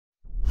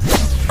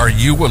Are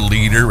you a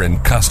leader in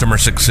customer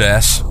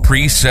success,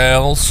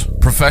 pre-sales,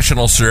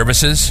 professional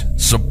services,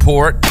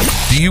 support?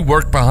 Do you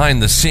work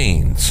behind the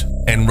scenes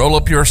and roll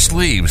up your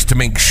sleeves to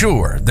make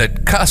sure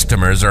that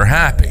customers are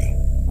happy?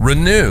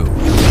 Renew.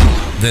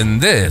 Then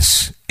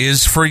this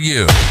is for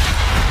you.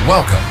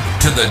 Welcome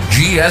to the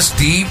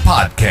GSD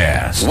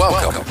Podcast.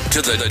 Welcome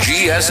to the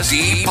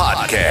GSD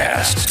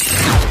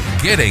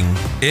Podcast. Getting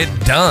it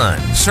done.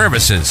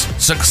 Services,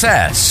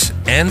 success,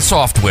 and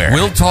software.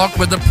 We'll talk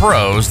with the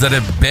pros that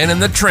have been in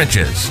the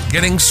trenches,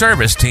 getting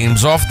service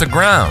teams off the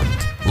ground,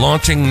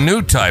 launching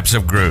new types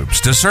of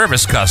groups to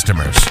service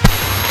customers,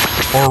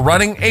 or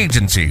running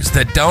agencies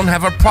that don't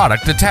have a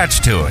product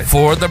attached to it.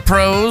 For the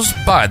pros,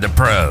 by the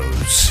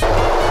pros.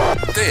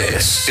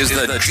 This is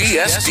the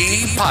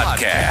GSD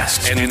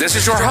Podcast, and this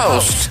is your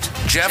host,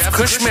 Jeff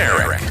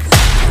Kushmerek.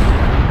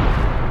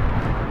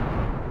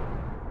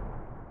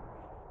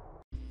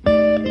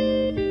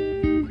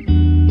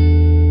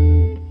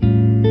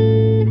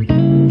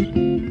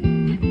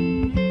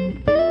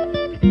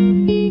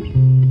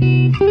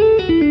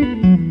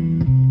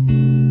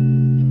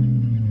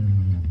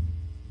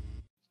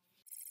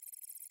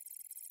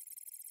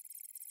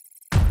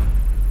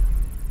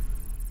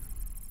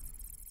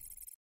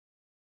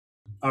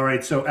 All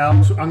right, so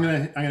Alex,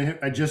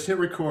 I just hit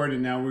record,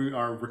 and now we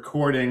are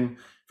recording.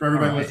 For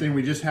everybody listening,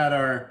 we just had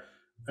our,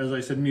 as I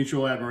said,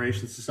 mutual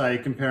admiration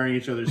society comparing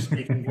each other's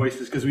speaking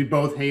voices because we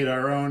both hate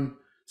our own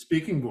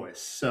speaking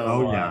voice.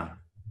 So,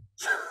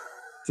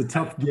 it's a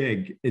tough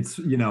gig. It's,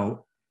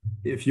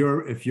 if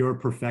you're a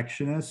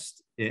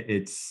perfectionist,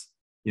 it's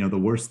the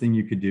worst thing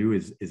you could do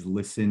is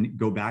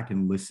go back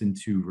and listen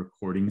to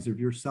recordings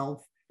of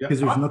yourself. Because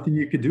there's nothing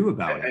you could do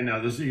about it. I know.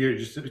 You're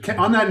just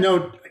on that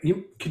note.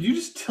 Could you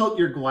just tilt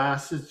your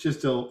glasses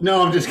just a?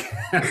 No, I'm just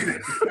kidding.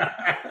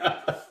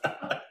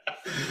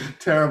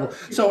 Terrible.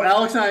 So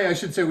Alex and I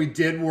should say, we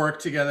did work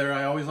together.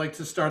 I always like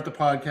to start the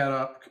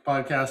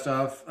podcast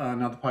off.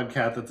 Not the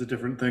podcast. That's a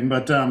different thing.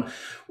 But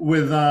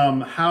with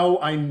how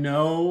I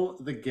know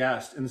the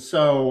guest. And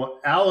so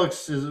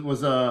Alex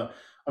was a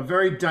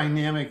very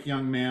dynamic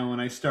young man when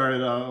I started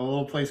a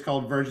little place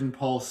called Virgin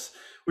Pulse,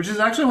 which is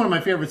actually one of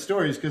my favorite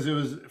stories because it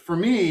was, for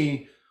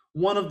me,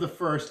 one of the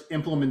first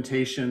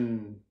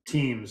implementation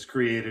teams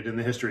created in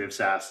the history of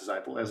SaaS,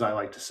 as I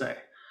like to say.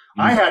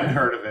 Mm-hmm. I hadn't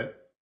heard of it,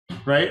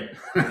 right?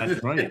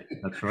 That's right.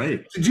 That's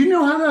right. Did you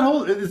know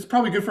how it's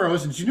probably good for our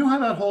listeners. Did you know how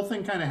that whole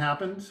thing kind of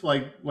happened?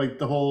 Like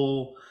the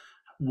whole,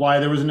 why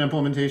there was an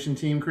implementation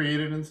team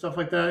created and stuff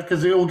like that?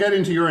 Because it will get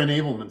into your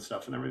enablement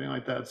stuff and everything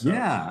like that. So.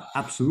 Yeah,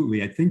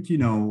 absolutely. I think,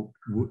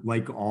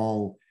 like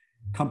all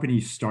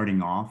companies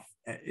starting off,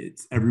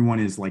 everyone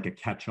is like a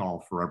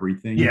catch-all for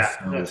everything. Yeah,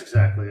 so, that's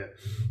exactly it.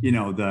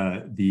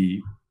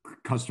 The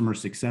customer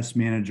success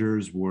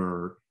managers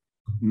were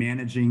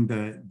managing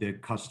the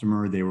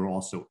customer. They were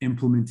also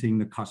implementing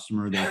the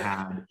customer. They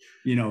had,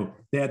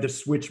 they had the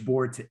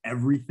switchboard to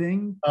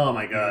everything. Oh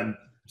my God,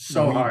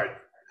 so hard.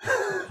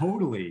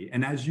 Totally.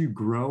 And as you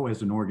grow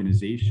as an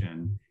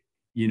organization,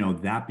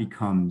 that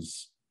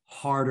becomes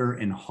harder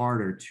and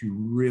harder to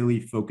really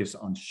focus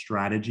on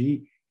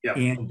strategy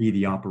and be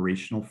the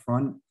operational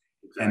front.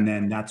 Exactly. And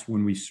then that's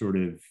when we sort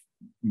of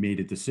made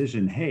a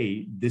decision,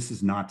 hey, this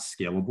is not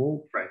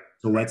scalable. Right.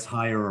 So let's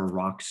hire a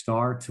rock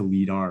star to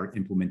lead our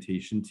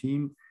implementation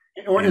team.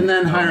 And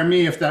then hire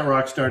me if that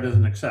rock star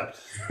doesn't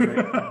accept. Right?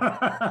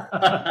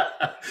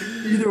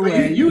 Either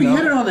way. You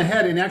hit it on the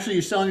head, and actually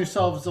you're selling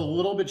yourselves a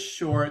little bit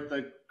short.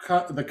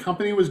 The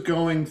company was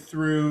going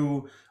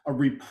through a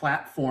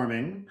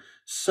replatforming.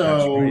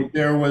 So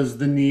there was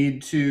the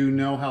need to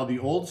know how the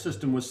old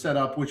system was set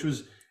up, which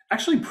was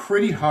actually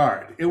pretty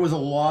hard. It was a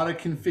lot of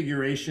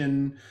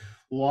configuration,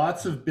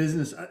 lots of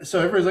business. So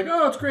everybody's like,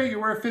 oh, it's great. You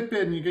wear a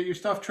Fitbit and you get your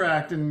stuff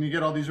tracked and you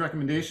get all these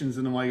recommendations.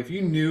 And I'm like, if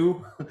you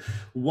knew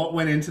what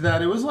went into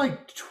that, it was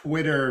like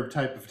Twitter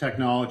type of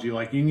technology.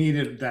 Like you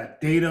needed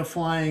that data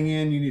flying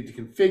in, you need to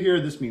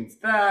configure, this means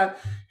that,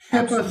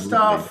 HIPAA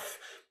stuff,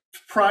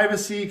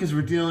 privacy, because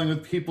we're dealing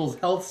with people's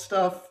health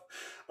stuff.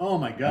 Oh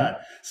my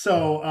God.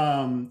 So,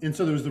 and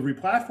so there was the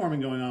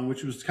replatforming going on,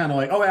 which was kind of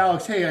like, oh,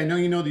 Alex, hey, I know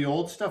you know the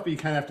old stuff, but you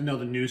kind of have to know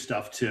the new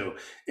stuff too.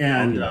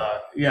 And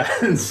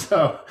and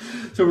so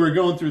we were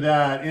going through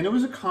that, and it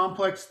was a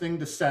complex thing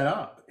to set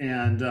up.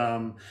 And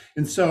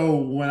so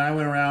when I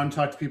went around and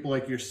talked to people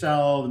like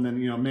yourself, and then,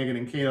 Megan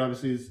and Kate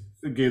obviously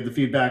gave the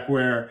feedback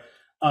where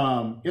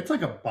it's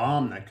like a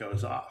bomb that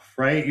goes off,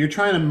 right? You're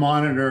trying to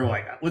monitor,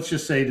 like, let's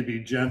just say, to be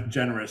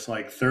generous,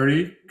 like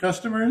 30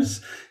 customers.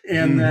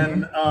 And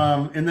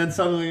then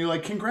suddenly you're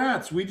like,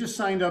 congrats, we just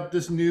signed up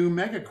this new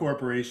mega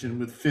corporation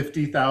with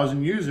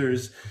 50,000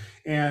 users.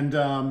 And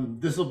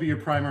this will be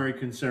your primary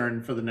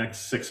concern for the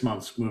next 6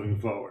 months moving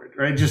forward,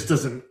 right? It just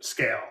doesn't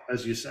scale,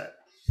 as you said.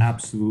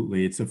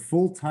 Absolutely. It's a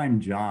full-time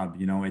job.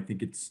 I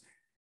think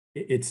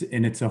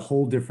it's a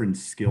whole different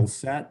skill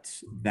set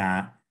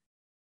that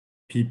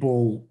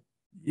people,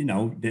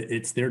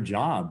 it's their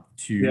job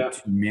to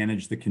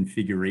manage the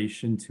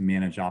configuration, to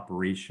manage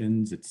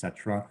operations,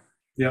 etc.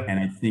 Yeah. And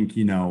I think,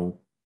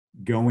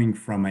 going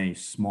from a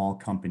small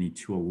company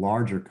to a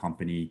larger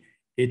company,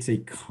 it's a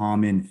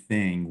common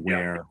thing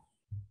where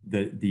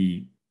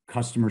the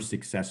customer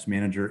success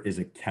manager is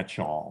a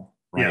catch-all,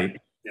 right?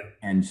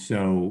 And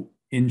so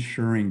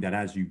ensuring that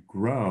as you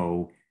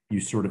grow, you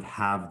sort of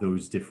have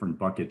those different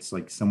buckets,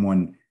 like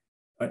someone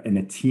in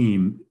a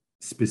team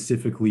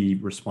specifically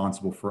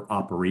responsible for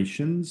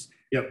operations,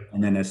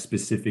 and then a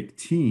specific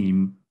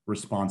team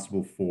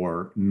responsible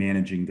for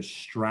managing the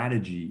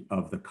strategy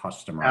of the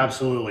customer.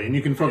 Absolutely. And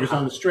you can focus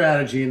on the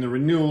strategy and the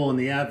renewal and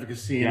the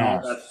advocacy and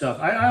all that stuff.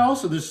 I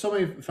also, there's so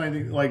many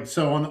findings, like,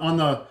 so on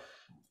the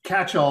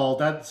catch-all,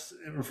 that's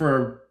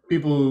for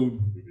people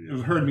who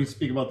have heard me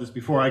speak about this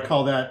before, I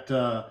call that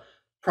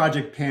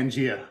Project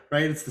Pangea,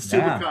 right? It's the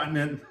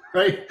supercontinent,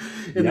 right?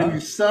 And then you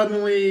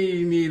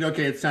suddenly need,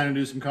 okay, it's time to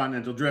do some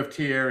continental drift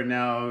here, and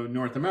now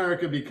North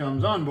America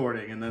becomes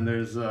onboarding, and then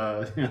there's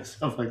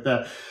stuff like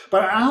that.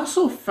 But I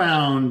also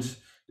found,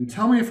 and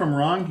tell me if I'm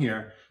wrong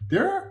here,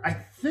 I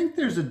think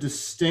there's a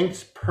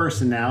distinct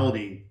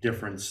personality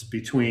difference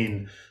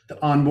between the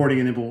onboarding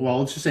and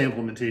let's just say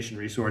implementation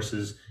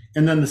resources,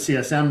 and then the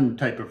CSM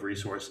type of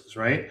resources,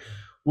 right?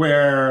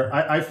 Where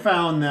I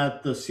found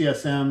that the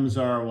CSMs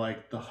are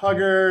like the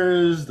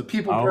huggers, the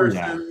people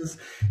persons,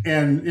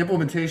 and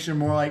implementation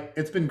more like,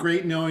 it's been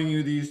great knowing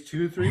you these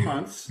 2-3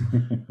 months.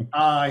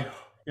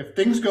 If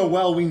things go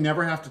well, we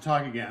never have to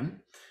talk again.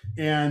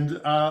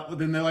 And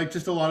then they're like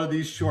just a lot of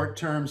these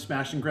short-term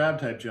smash and grab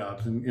type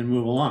jobs and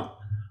move along.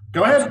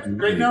 Go ahead,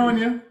 great knowing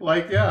you.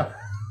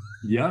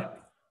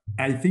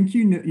 I think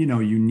you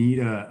need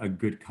a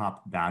good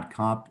cop, bad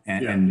cop,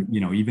 and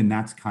even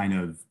that's kind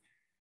of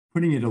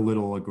putting it a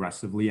little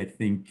aggressively. I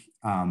think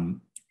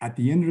at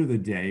the end of the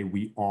day,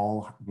 we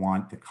all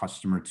want the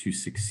customer to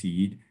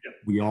succeed.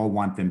 We all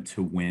want them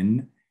to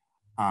win.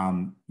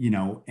 And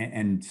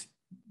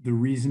the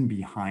reason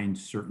behind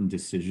certain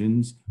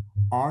decisions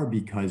are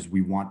because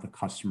we want the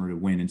customer to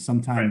win. And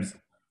sometimes,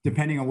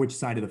 depending on which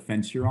side of the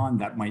fence you're on,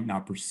 that might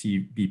not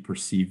be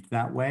perceived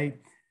that way.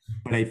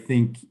 But I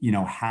think,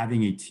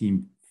 having a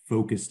team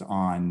focused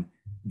on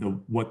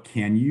what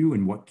can you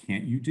and what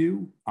can't you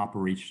do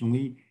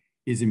operationally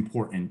is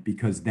important,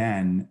 because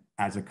then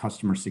as a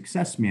customer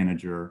success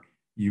manager,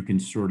 you can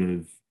sort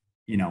of,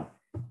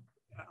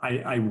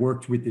 I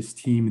worked with this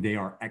team, they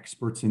are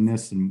experts in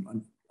this,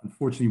 and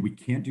unfortunately we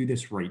can't do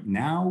this right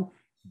now,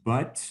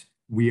 but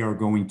we are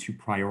going to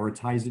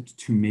prioritize it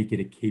to make it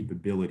a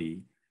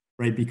capability,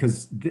 right?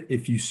 Because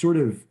if you sort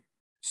of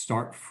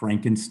start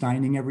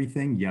Frankensteining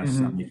everything,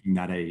 I'm making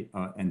that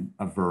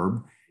a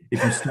verb.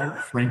 If you start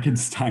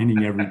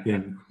Frankensteining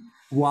everything,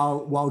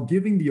 while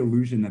giving the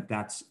illusion that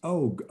that's a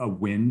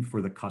win for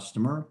the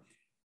customer,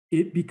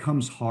 it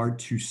becomes hard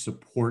to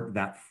support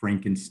that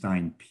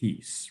Frankenstein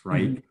piece,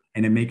 right?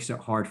 And it makes it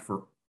hard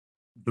for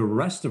the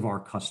rest of our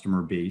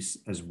customer base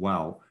as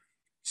well.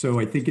 So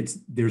I think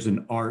there's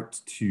an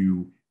art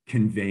to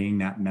conveying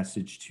that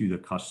message to the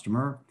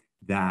customer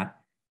that,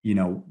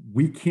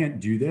 we can't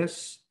do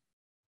this.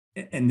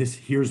 And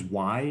here's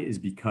why, is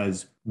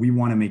because we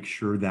want to make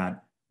sure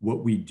that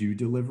what we do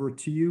deliver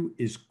to you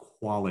is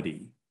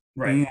quality.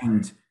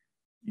 And,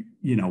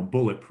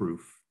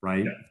 bulletproof,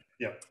 right?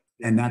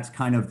 And that's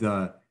kind of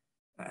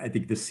I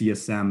think the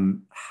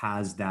CSM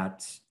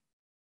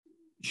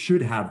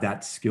should have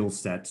that skill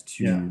set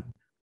to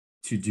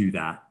do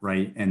that,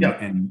 right?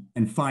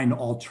 And find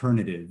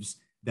alternatives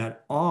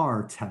that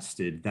are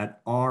tested,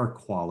 that are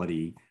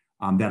quality,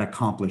 that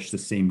accomplish the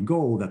same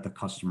goal that the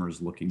customer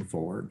is looking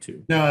forward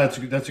to. No,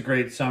 that's a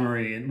great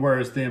summary. And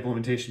whereas the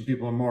implementation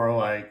people are more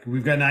like,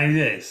 we've got 90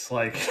 days.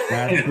 Like,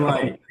 that's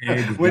right.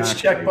 Exactly. Which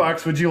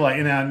checkbox would you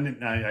like?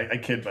 I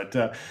kid,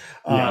 but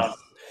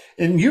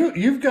and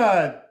you've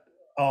got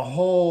a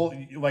whole,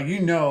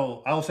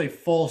 I'll say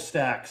full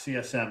stack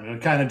CSM.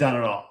 You've kind of done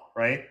it all,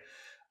 right?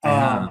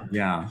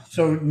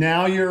 So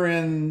now you're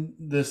in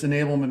this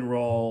enablement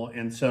role,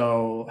 and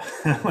so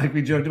like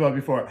we joked about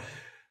before,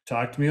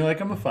 talk to me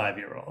like I'm a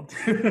 5-year-old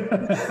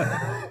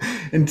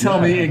and tell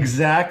me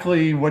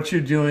exactly what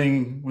you're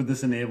doing with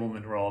this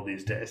enablement role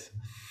these days.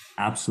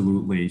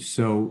 Absolutely.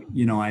 So,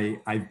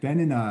 I've been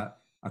in a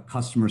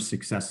customer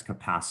success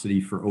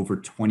capacity for over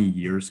 20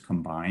 years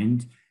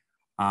combined,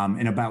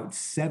 and about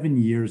 7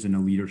 years in a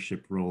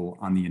leadership role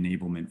on the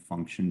enablement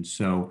function.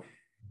 So,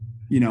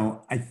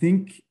 I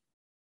think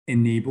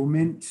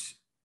enablement,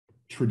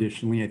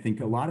 traditionally, I think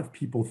a lot of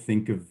people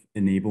think of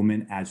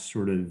enablement as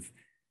sort of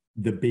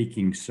the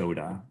baking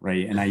soda,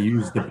 right? And I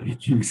use the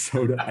baking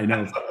soda. I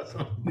know.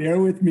 Bear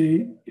with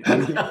me.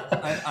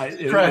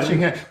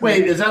 Scratching.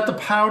 Wait, is that the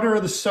powder or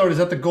the soda? Is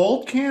that the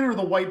gold can or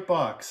the white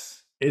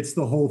box? It's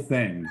the whole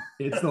thing.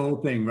 It's the whole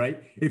thing,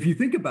 right? If you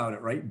think about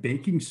it, right?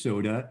 Baking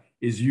soda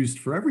is used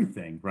for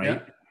everything,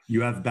 right?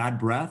 You have bad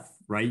breath,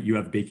 right? You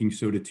have baking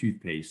soda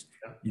toothpaste.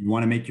 You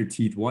want to make your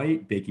teeth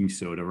white, baking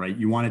soda, right?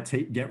 You want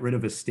to get rid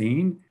of a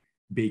stain,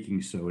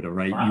 baking soda,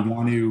 right? You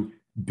want to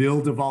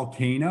build a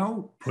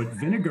volcano, put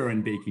vinegar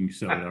in baking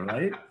soda,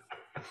 right?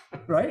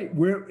 Right?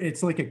 Where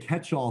it's like a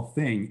catch-all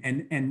thing.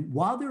 And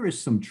while there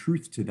is some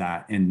truth to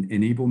that, and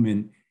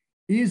enablement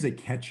is a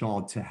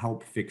catch-all to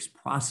help fix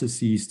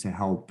processes, to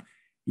help,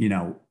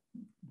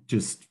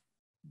 just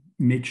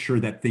make sure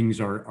that things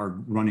are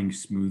running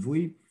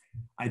smoothly.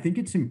 I think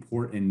it's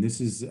important.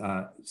 This is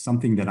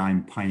something that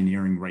I'm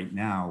pioneering right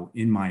now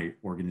in my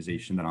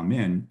organization that I'm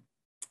in,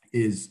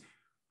 is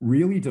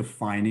really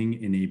defining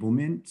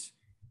enablement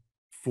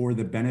for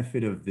the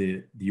benefit of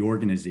the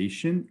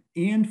organization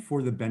and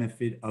for the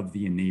benefit of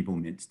the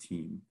enablement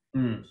team.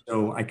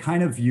 So I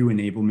kind of view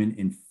enablement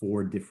in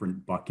 4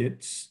 different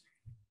buckets.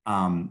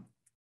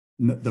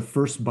 The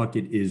first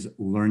bucket is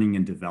learning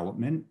and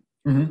development.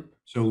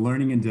 So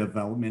learning and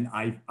development,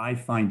 I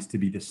find to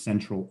be the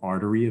central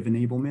artery of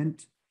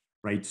enablement,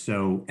 right?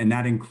 So, and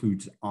that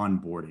includes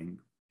onboarding.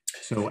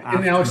 So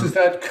and Alex, is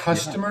that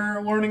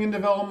customer learning and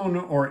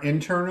development or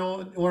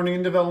internal learning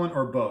and development,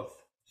 or both?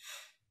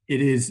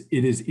 It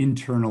is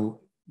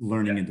internal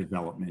learning and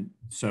development.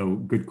 So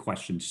good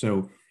question.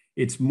 So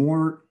it's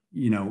more,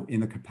 in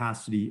the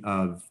capacity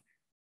of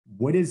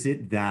what is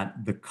it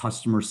that the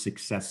customer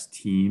success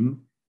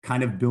team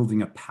kind of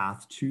building a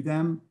path to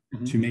them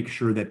to make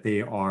sure that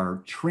they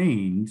are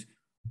trained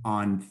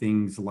on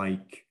things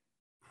like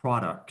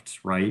product,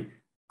 right?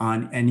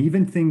 And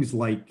even things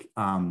like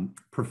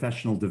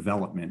professional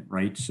development,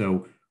 right?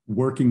 So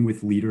working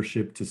with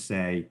leadership to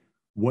say,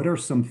 what are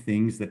some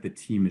things that the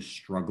team is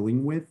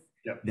struggling with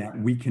that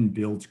we can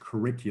build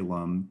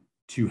curriculum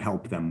to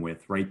help them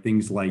with, right?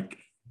 Things like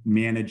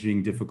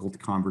managing difficult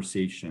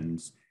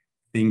conversations,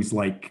 things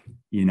like,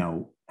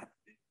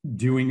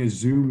 doing a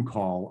Zoom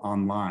call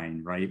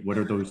online, right? What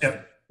are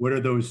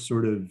those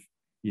sort of,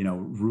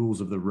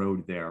 rules of the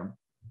road there?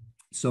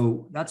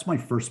 So that's my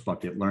first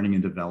bucket, learning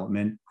and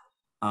development.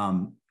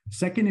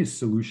 Second is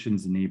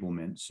solutions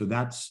enablement. So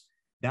that's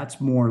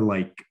more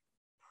like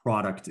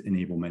product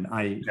enablement.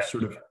 I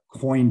sort of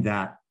coined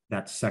that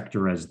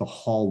sector as the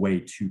hallway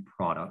to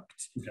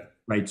product,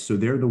 right? So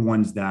they're the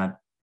ones that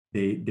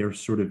they're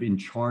sort of in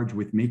charge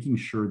with making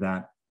sure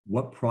that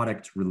what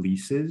product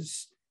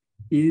releases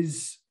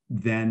is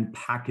then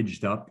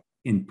packaged up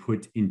and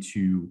put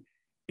into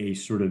a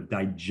sort of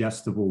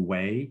digestible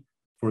way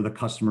for the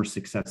customer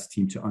success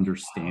team to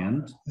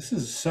understand. Wow, this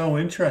is so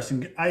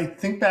interesting. I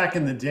think back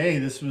in the day,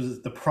 this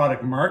was the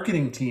product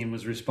marketing team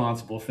was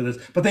responsible for this,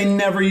 but they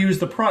never used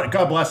the product.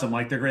 God bless them,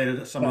 like they're great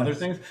at some other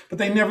things, but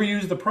they never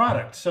used the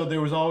product. So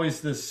there was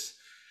always this,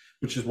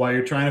 which is why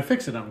you're trying to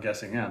fix it, I'm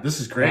guessing. Yeah, this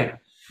is great.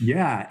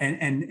 Yeah,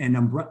 and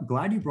I'm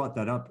glad you brought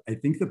that up. I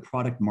think the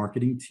product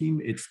marketing team,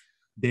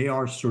 they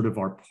are sort of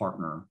our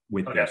partner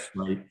with this,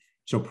 right?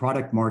 So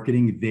product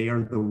marketing, they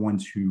are the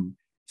ones who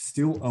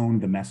still own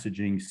the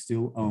messaging,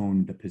 still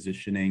own the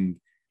positioning,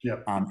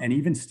 and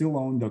even still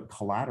own the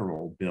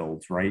collateral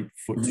builds, right?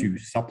 To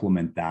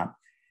supplement that.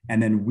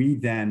 And then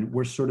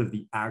we're sort of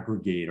the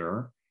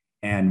aggregator,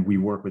 and we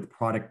work with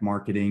product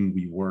marketing.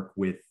 We work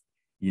with,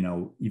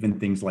 even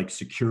things like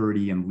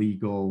security and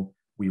legal.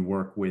 We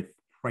work with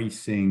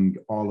pricing,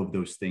 all of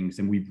those things.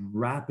 And we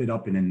wrap it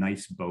up in a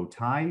nice bow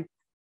tie.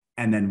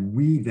 And then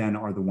we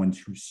are the ones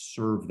who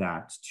serve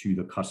that to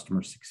the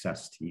customer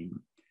success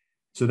team.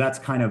 So that's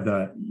kind of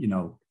the,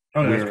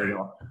 where it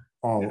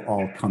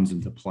all comes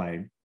into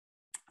play.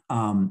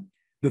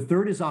 The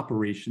third is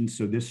operations.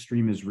 So this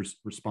stream is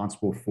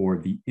responsible for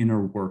the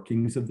inner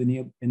workings of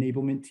the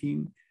enablement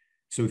team.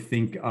 So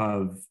think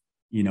of,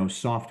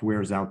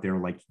 softwares out there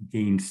like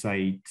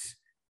Gainsight,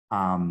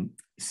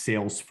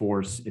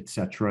 Salesforce, et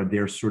cetera.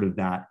 They're sort of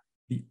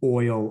the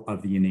oil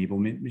of the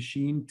enablement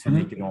machine to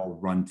make it all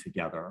run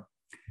together.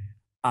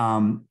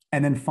 And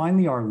then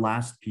finally, our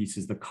last piece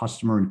is the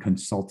customer and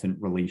consultant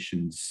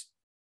relations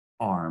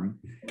arm.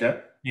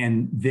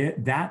 And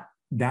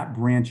that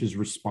branch is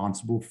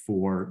responsible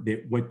for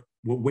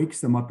what wakes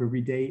them up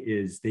every day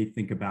is they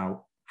think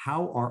about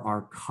how are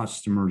our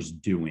customers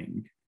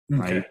doing,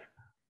 right?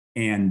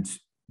 And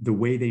the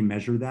way they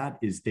measure that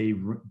is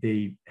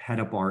they head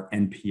up our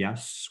NPS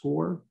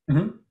score.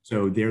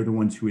 So they're the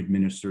ones who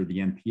administer the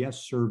NPS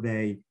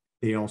survey.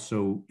 They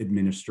also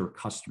administer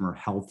customer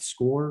health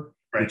score,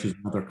 which is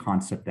another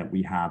concept that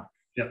we have.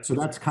 So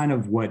that's kind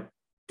of what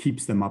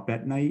keeps them up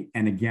at night.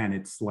 And again,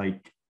 it's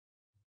like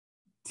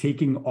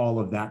taking all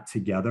of that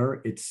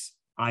together.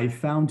 I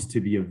found to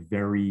be a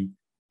very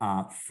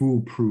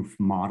foolproof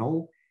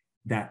model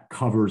that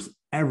covers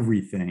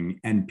everything,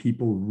 and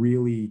people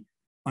really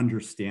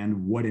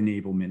understand what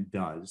enablement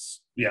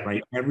does.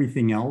 Right.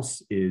 Everything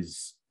else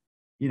is,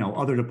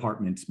 other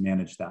departments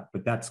manage that,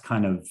 but that's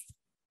kind of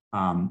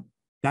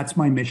that's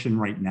my mission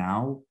right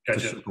now. To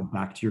circle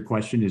back to your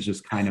question, is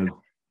just kind of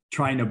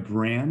trying to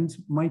brand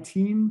my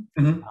team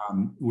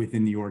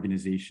within the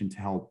organization to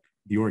help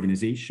the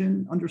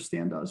organization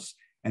understand us,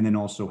 and then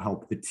also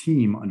help the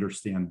team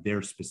understand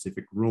their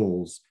specific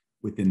roles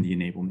within the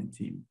enablement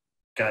team.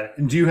 Got it.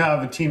 And do you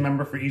have a team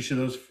member for each of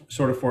those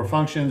sort of 4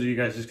 functions? Or you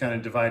guys just kind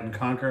of divide and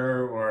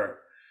conquer,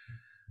 or?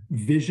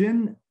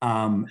 Vision,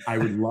 I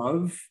would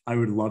love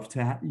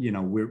to have,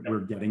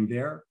 we're getting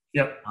there.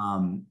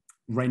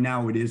 Right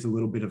now it is a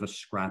little bit of a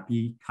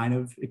scrappy kind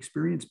of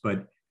experience,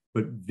 but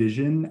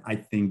vision, I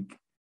think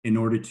in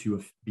order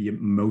to be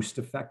most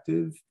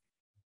effective,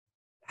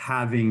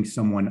 having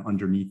someone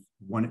underneath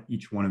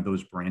each one of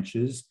those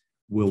branches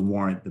will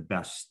warrant the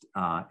best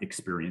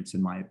experience,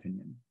 in my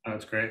opinion. Oh,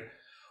 that's great.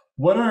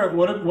 What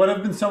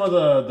have been some of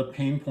the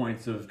pain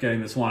points of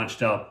getting this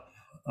launched up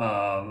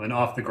and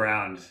off the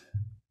ground?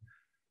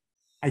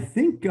 I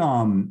think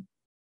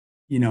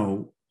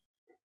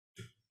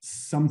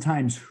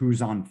sometimes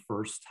who's on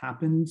first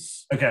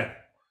happens. Okay.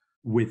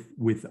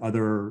 With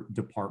other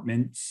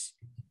departments,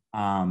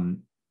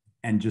 and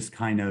just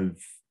kind of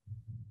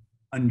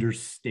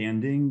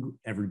understanding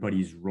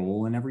everybody's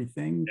role and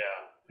everything. Yeah.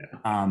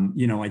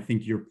 I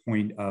think your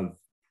point of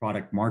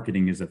product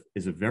marketing is a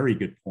very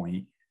good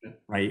point,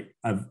 right?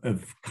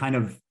 Of kind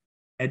of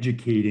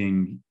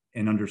educating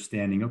and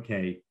understanding,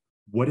 okay,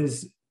 what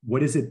is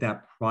it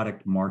that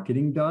product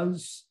marketing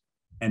does,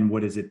 and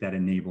what is it that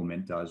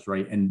enablement does,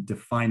 right? And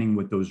defining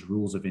what those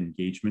rules of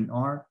engagement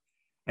are.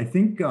 I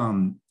think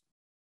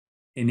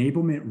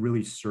enablement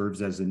really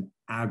serves as an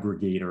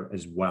aggregator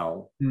as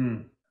well.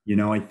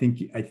 I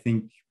think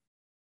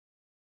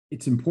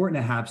it's important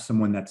to have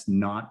someone that's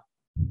not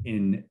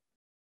in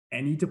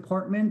any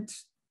department,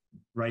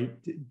 right?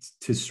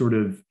 To sort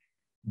of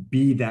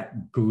be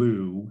that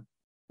glue,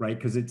 right?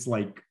 Because it's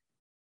like,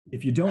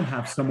 if you don't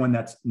have someone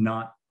that's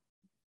not,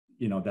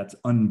 that's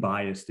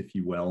unbiased, if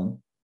you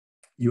will,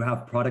 you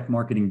have product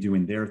marketing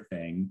doing their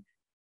thing,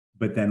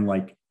 but then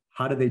like,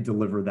 how do they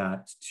deliver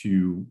that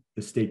to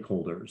the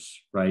stakeholders,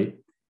 right?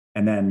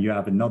 And then you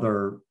have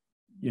another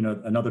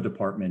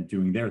department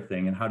doing their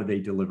thing, and how do they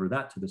deliver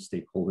that to the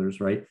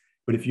stakeholders, right?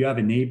 But if you have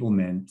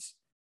enablement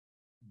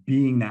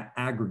being that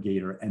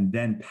aggregator and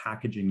then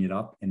packaging it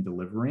up and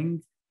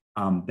delivering,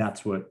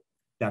 that's where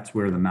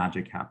the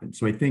magic happens.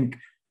 So I think,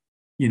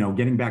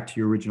 getting back to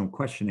your original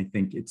question, I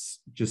think it's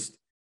just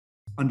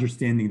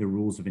understanding the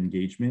rules of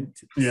engagement.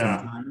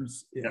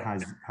 Sometimes it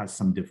has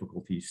some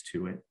difficulties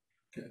to it.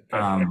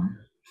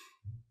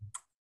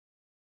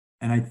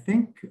 And I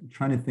think, I'm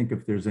trying to think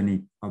if there's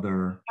any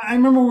other. I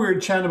remember we were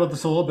chatting about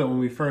this a little bit when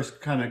we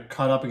first kind of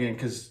caught up again,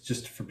 because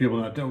just for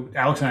people that don't,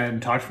 Alex and I hadn't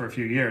talked for a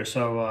few years.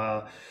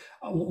 So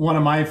one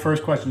of my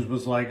first questions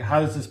was like, how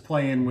does this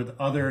play in with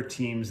other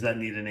teams that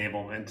need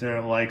enablement?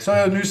 Or like, so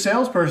a new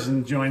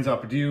salesperson joins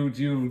up. Do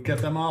you get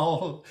them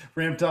all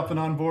ramped up and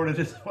onboarded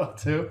as well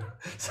too?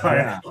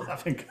 Sorry, I'm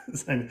laughing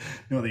because I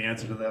know the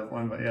answer to that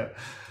one, but yeah.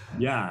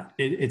 Yeah,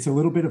 it's a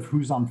little bit of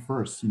who's on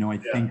first. I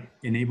think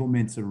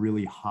enablement's a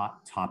really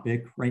hot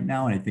topic right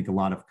now, and I think a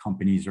lot of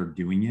companies are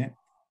doing it.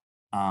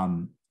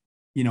 And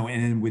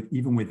then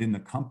even within the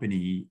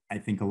company, I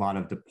think a lot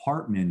of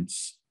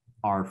departments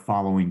are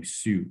following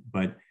suit.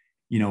 But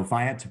if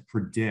I had to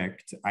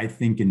predict, I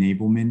think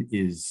enablement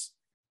is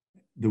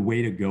the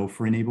way to go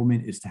for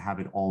enablement is to have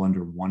it all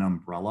under one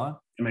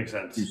umbrella. It makes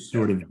sense. To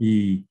sort of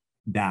be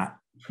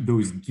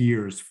those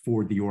gears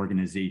for the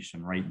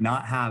organization, right?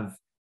 Not have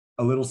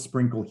a little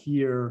sprinkle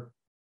here,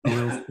 a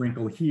little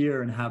sprinkle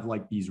here, and have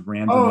like these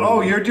random. Oh,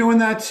 you're doing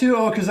that too?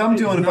 Oh, because I'm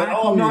doing it, but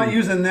I'm not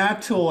using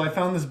that tool. I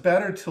found this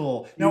better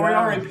tool. No, we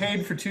already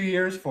paid for 2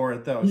 years for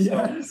it though.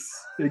 Yes,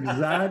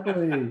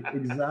 exactly.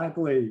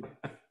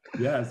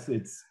 Yes,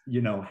 it's,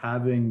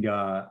 having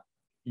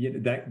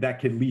that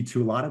could lead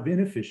to a lot of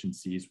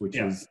inefficiencies, which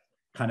is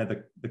kind of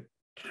the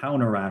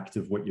counteract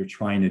of what you're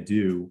trying to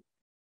do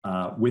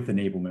with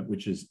enablement,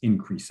 which is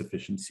increase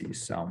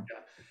efficiencies. So.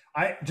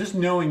 I just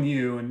knowing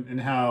you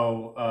and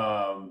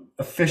how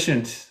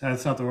efficient,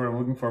 that's not the word I'm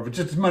looking for, but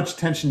just as much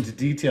attention to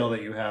detail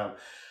that you have.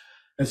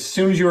 As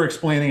soon as you were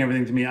explaining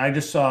everything to me, I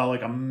just saw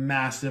like a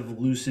massive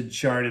lucid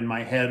chart in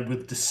my head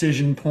with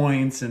decision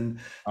points and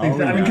things.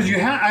 I mean, because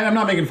I'm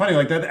not making funny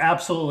like that.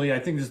 Absolutely, I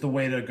think is the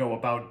way to go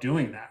about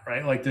doing that,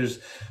 right? Like there's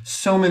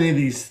so many of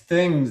these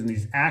things and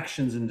these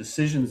actions and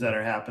decisions that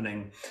are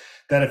happening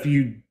that if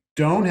you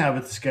don't have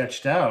it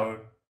sketched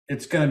out,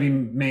 it's going to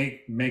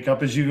be make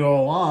up as you go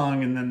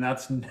along, and then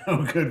that's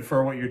no good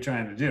for what you're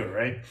trying to do,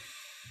 right?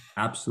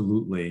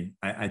 Absolutely.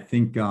 I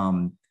think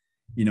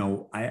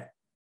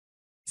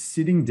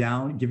sitting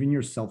down, giving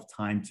yourself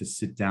time to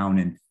sit down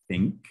and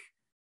think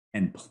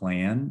and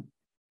plan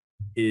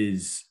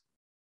is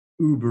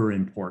uber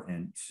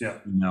important.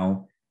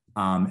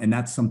 And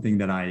that's something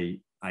that I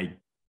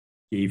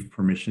gave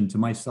permission to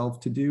myself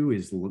to do,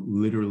 is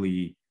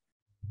literally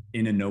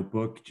in a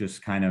notebook,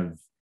 just kind of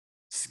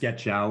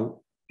sketch out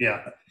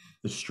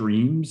the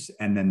streams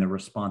and then the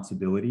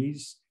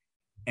responsibilities,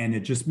 and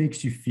it just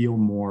makes you feel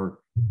more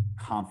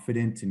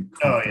confident and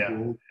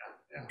comfortable.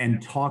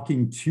 And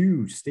talking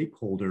to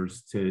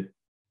stakeholders to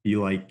be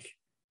like,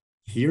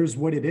 here's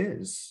what it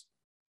is,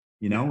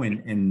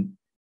 and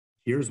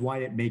here's why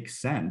it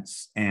makes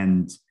sense,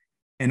 and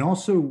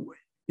also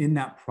in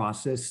that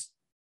process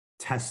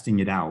testing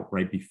it out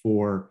right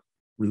before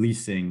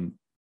releasing,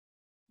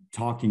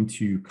 talking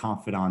to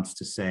confidants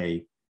to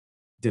say,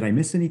 did I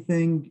miss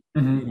anything?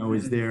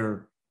 Is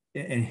there,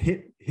 and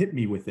hit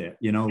me with it,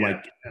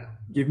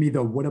 give me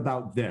the, what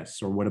about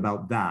this or what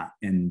about that?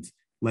 And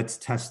let's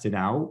test it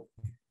out.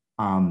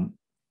 I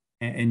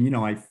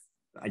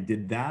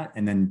did that.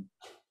 And then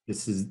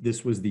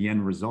this was the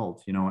end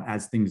result.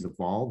 As things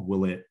evolve,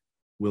 will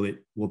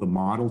the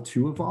model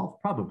too evolve?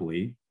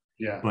 Probably.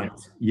 But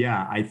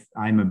yeah,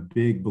 I'm a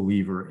big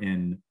believer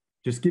in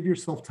just give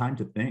yourself time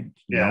to think,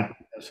 you know,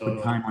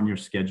 put time on your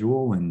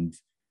schedule and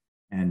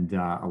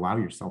allow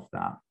yourself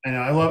that. I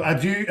know.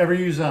 Do you ever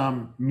use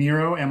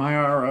Miro,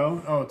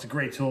 Miro? Oh, it's a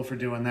great tool for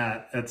doing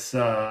that. It's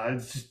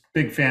just a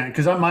big fan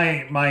because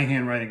my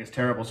handwriting is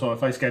terrible. So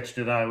if I sketched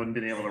it, I wouldn't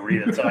be able to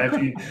read it. So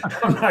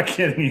I'm not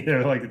kidding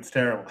either. Like, it's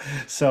terrible.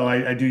 So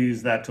I do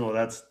use that tool.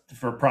 That's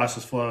for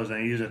process flows, and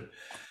I use it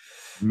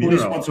at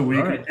least once a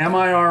week. Right.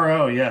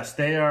 Miro, yes,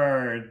 they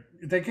are.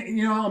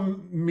 You know,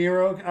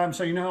 Miro.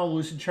 So you know how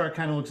Lucidchart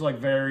kind of looks like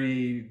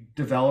very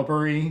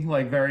developer-y,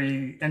 like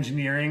very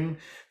engineering.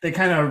 They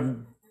kind of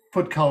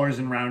put colors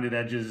and rounded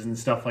edges and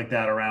stuff like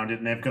that around it,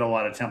 and they've got a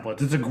lot of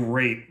templates. It's a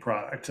great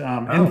product,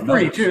 and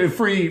free too.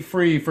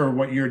 Free for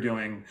what you're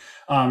doing.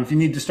 If you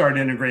need to start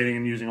integrating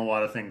and using a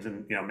lot of things,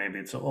 and you know, maybe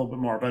it's a little bit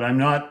more. But I'm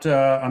not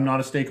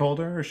a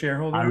stakeholder or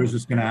shareholder. I was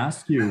just going to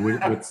ask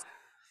you,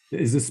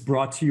 is this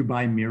brought to you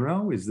by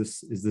Miro? Is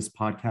this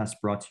podcast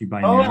brought to you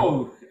by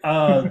Miro?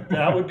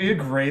 That would be a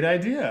great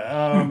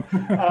idea.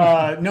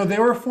 No, they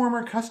were a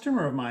former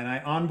customer of mine. I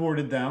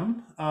onboarded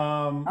them,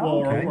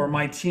 or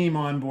my team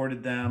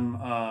onboarded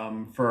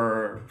them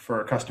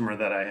for a customer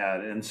that I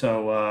had, and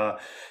so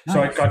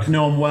I got to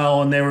know them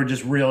well, and they were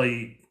just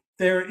really.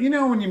 They're, you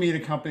know, when you meet a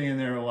company and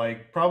they're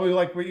like, probably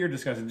like what you're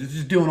discussing,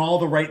 just doing all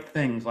the right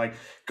things. Like,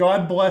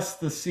 God bless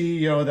the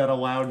CEO that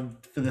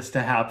allowed for this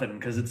to happen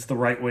because it's the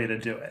right way to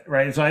do it,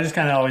 right? So I just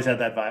kind of always had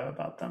that vibe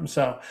about them.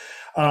 So,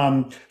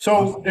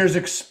 there's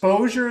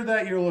exposure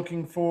that you're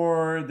looking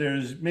for.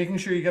 There's making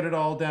sure you get it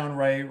all down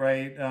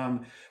right.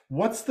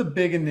 What's the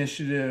big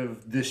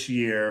initiative this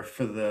year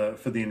for the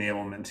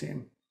enablement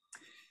team?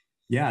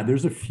 Yeah,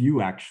 there's a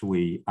few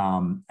actually.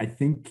 I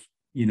think,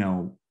 you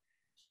know,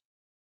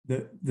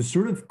 the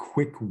sort of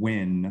quick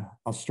win,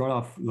 I'll start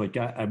off like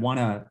I want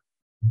to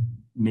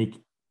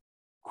make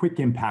quick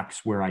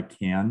impacts where I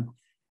can.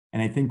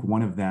 And I think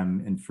one of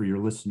them, and for your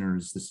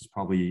listeners, this is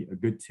probably a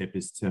good tip,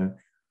 is to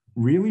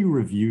really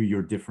review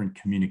your different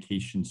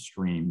communication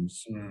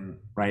streams,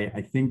 right?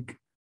 I think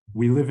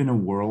we live in a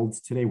world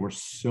today, we're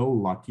so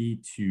lucky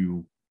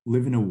to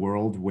live in a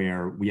world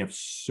where we have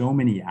so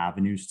many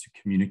avenues to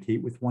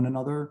communicate with one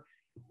another.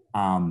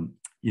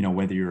 You know,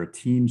 whether you're a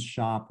Teams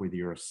shop, whether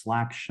you're a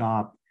Slack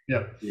shop,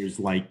 there's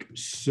like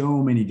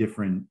so many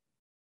different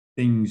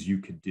things you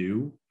could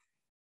do,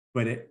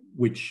 but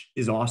which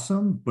is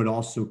awesome, but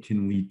also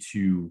can lead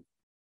to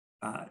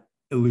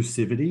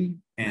elusivity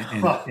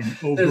and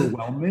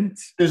overwhelmment.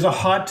 There's a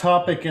hot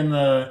topic in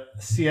the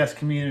CS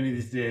community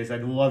these days.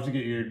 I'd love to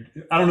get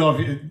I don't know if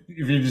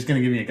you're just going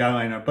to give me a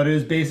guideline, but it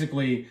is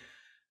basically,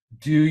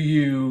 do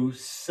you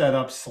set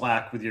up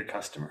Slack with your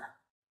customer?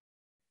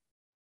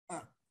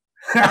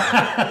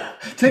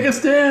 Take a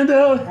stand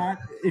out.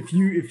 If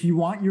you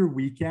want your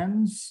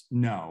weekends,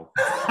 no.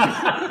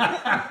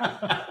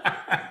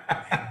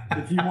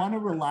 If you want to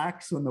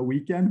relax on the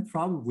weekend,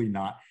 probably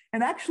not.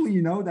 And actually,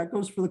 you know, that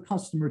goes for the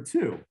customer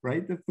too,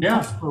 right? If the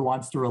customer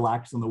wants to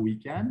relax on the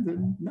weekend,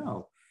 then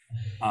no.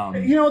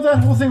 You know,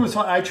 that whole thing was,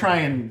 I try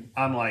and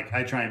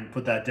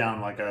put that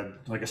down like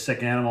a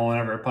sick animal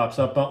whenever it pops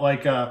up. But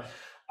like,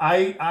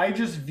 I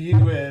just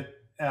view it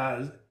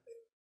as,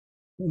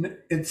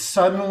 it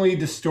suddenly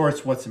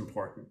distorts what's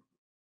important,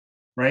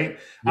 right?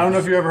 Yes. I don't know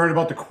if you ever heard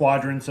about the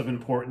quadrants of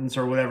importance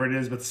or whatever it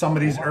is, but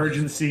somebody's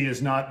urgency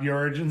is not your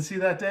urgency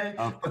that day.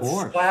 Of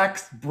course. Slack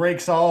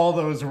breaks all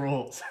those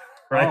rules,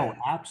 right? Oh,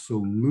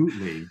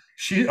 absolutely.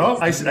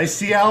 I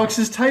see Alex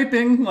is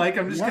typing. Like,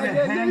 I'm just going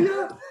to hang.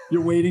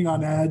 You're waiting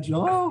on edge.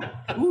 Oh,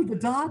 the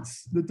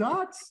dots.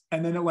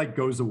 And then it like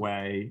goes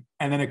away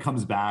and then it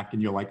comes back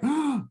and you're like,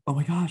 oh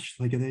my gosh,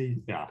 like, are they?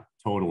 Yeah,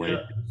 totally.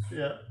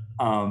 Yeah.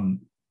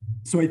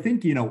 So I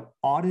think, you know,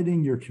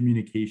 auditing your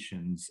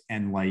communications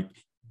and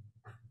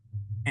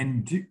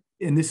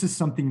this is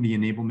something the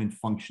enablement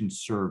function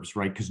serves,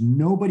 right? Because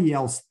nobody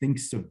else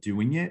thinks of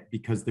doing it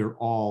because they're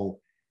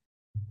all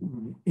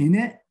in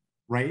it,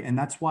 right? And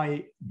that's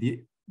why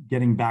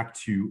getting back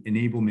to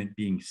enablement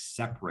being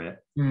separate,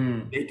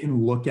 they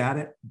can look at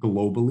it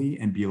globally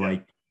and be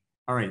like,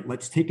 all right,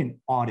 let's take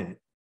an audit.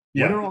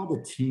 What are all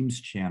the Teams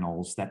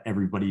channels that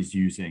everybody's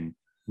using?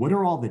 What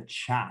are all the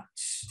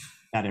chats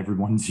that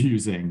everyone's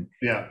using?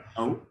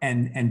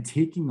 And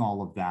taking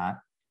all of that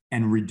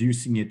and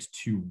reducing it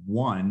to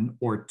one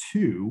or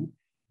two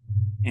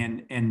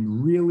and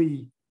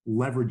really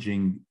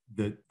leveraging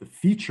the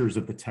features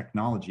of the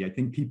technology. I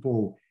think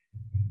people,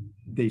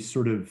 they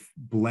sort of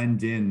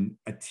blend in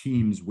a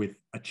Teams with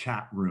a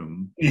chat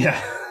room.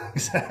 Yeah,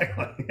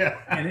 exactly. Yeah.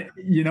 And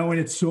and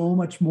it's so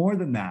much more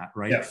than that,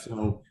 right? Yeah.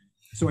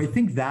 So I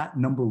think that,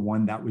 number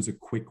one, that was a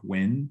quick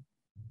win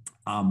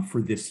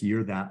for this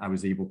year that I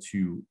was able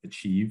to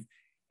achieve.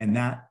 And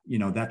that,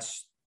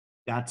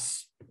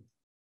 that's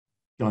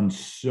done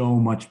so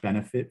much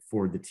benefit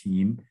for the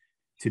team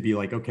to be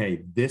like,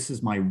 okay, this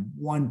is my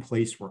one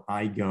place where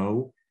I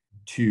go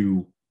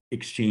to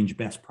exchange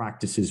best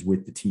practices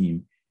with the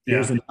team.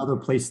 There's another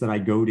place that I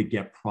go to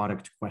get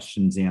product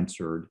questions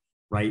answered,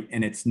 right?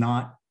 And it's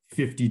not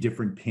 50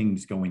 different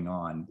pings going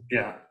on.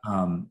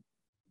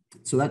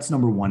 So that's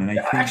number one. And I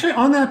think actually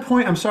on that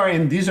point, I'm sorry,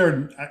 and these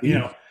are,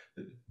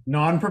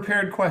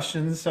 non-prepared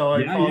questions, so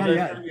I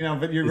apologize.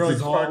 But you're really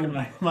sparking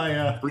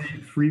my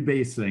free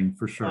basing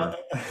for sure.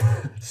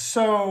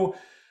 So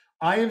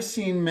I have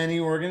seen many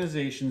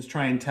organizations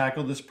try and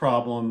tackle this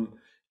problem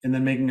and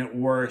then making it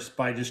worse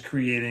by just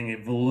creating a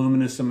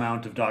voluminous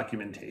amount of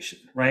documentation,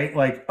 right?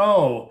 Like,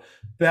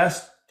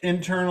 best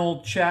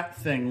internal chat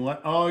thing.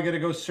 I got to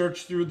go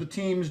search through the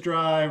Teams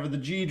drive or the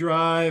G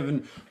drive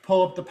and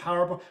pull up the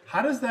PowerPoint.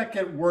 How does that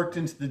get worked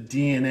into the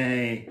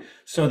DNA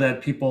so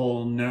that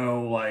people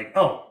know, like,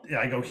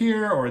 I go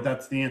here, or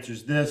that's the answer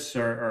is this,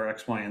 or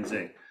X, Y, and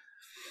Z?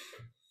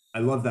 I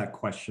love that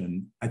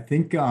question. I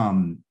think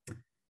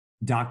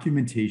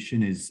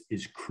documentation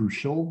is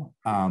crucial,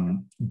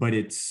 but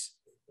it's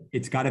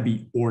got to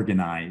be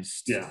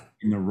organized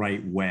in the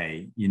right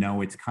way.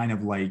 It's kind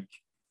of like,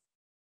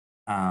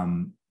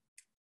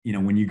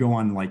 when you go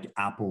on like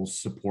Apple's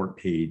support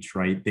page,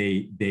 right?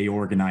 They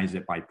organize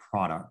it by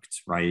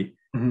product, right?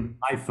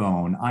 Mm-hmm.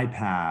 iPhone,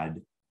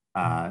 iPad,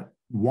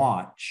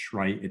 watch,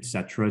 right,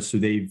 etc. So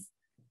they've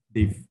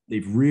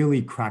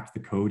really cracked the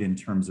code in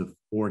terms of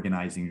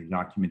organizing your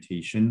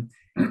documentation.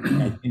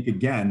 And I think,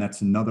 again, that's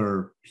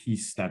another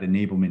piece that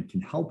enablement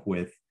can help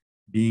with,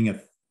 being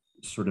a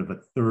sort of a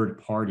third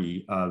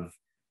party of,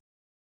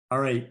 all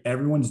right,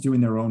 everyone's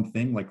doing their own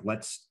thing. Like,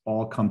 let's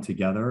all come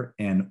together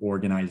and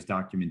organize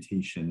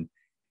documentation.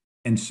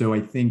 And so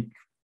I think,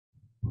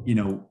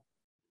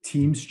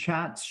 Teams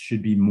chats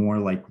should be more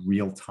like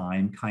real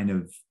time kind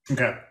of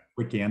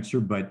quick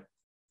answer. But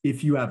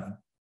if you have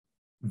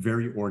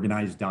very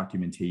organized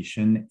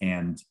documentation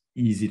and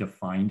easy to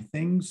find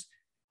things,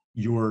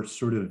 your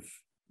sort of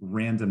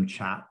random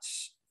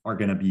chats are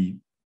going to be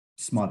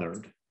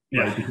smothered,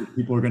 right? Because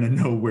people are going to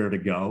know where to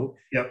go.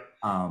 Yep.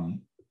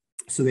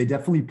 So they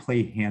definitely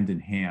play hand in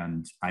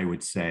hand, I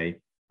would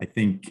say. I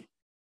think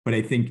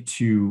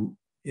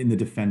in the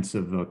defense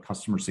of a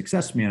customer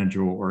success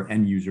manager or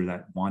end user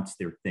that wants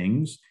their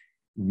things,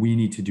 we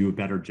need to do a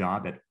better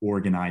job at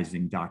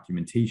organizing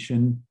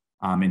documentation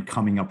and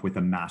coming up with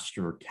a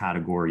master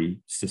category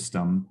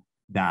system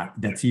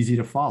that's easy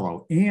to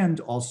follow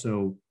and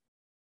also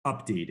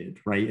updated,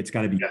 right? It's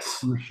got to be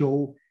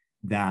crucial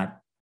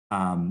that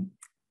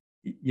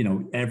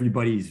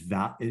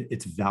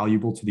it's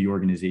valuable to the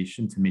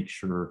organization to make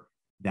sure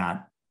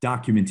that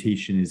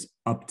documentation is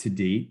up to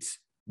date.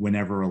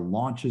 Whenever a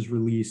launch is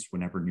released,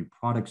 whenever new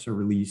products are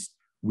released,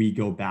 we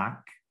go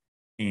back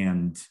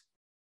and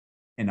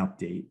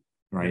update,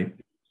 right?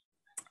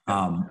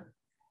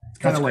 It's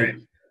kind of like,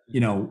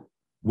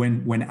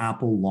 when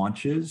Apple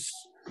launches,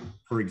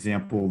 for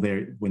example,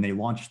 when they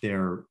launch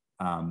their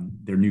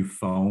new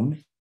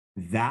phone,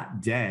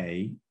 that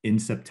day in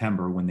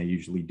September, when they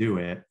usually do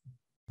it,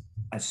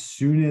 as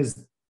soon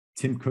as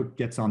Tim Cook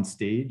gets on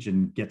stage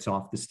and gets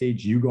off the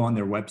stage, you go on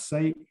their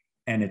website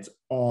and it's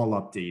all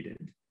updated.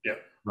 Yeah.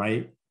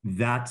 Right.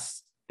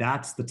 That's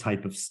the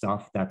type of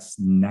stuff that's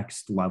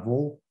next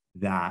level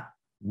that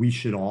we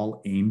should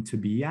all aim to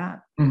be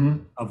at.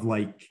 Mm-hmm. Of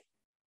like,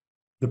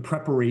 the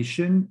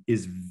preparation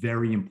is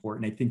very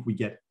important. I think we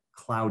get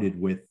clouded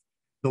with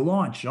the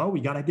launch. We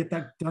got to get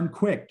that done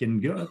quick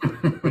and good.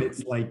 But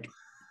it's like,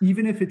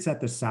 even if it's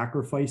at the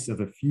sacrifice of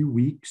a few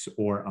weeks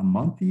or a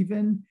month,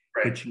 even,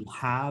 that you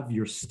have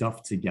your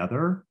stuff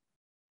together,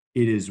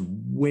 it is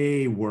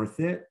way worth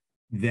it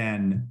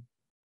than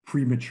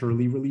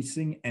prematurely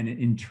releasing and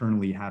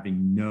internally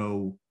having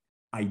no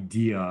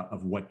idea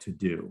of what to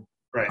do.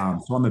 Right.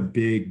 So I'm a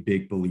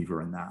big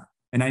believer in that.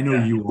 And I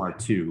know you are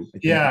too.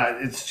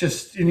 It's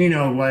just,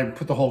 and I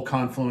put the whole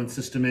Confluence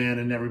system in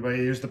and everybody,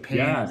 here's the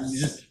page.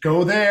 You just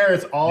go there.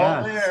 It's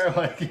all there.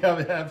 Like,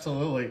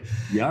 absolutely.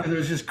 Yeah. And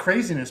there's just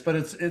craziness, but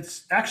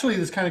it's actually,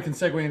 this kind of can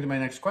segue into my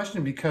next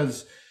question,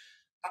 because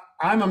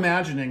I'm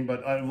imagining,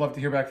 but I'd love to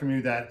hear back from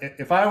you, that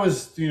if I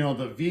was,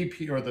 the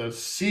VP or the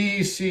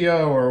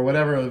CCO or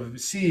whatever, the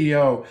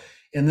CEO,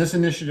 and this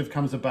initiative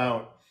comes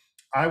about,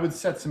 I would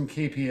set some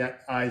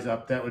KPIs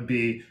up that would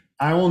be,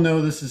 I will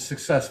know this is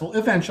successful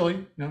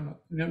eventually. No,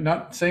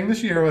 not saying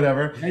this year or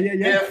whatever.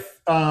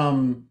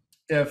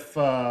 If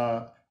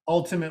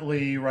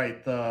ultimately,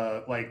 right,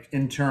 the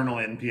internal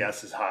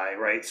NPS is high,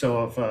 right?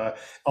 So if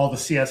all the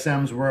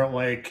CSMs were at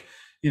like,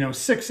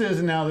 6s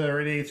and now they're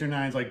at 8s or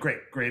 9s, like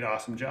great,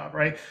 awesome job,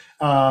 right?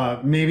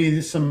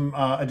 Maybe some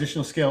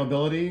additional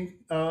scalability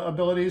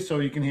abilities, so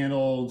you can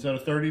handle, instead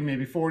of 30,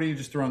 maybe 40,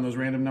 just throwing those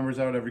random numbers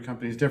out. Every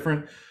company is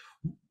different.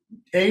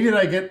 A, did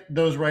I get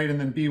those right? And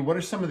then B, what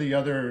are some of the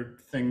other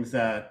things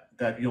that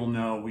you'll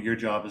know your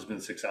job has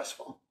been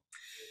successful?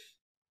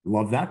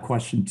 Love that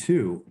question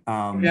too.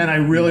 And I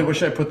really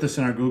wish I put this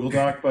in our Google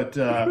Doc, but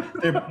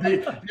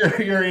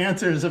your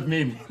answers have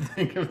made me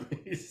think of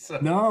these. So.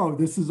 No,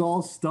 this is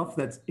all stuff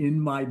that's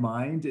in my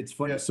mind. It's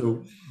funny. Yeah.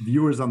 So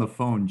viewers on the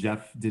phone,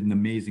 Jeff did an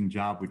amazing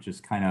job with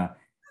just kind of,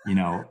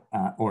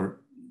 or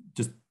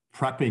just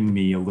prepping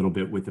me a little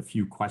bit with a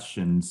few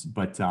questions.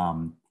 But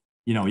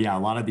Yeah, a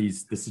lot of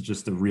this is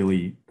just a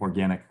really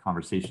organic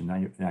conversation.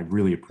 I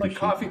really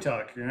appreciate like coffee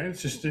talk, right?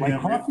 It's just like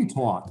coffee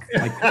talk,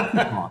 like coffee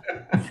talk.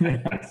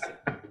 Yes.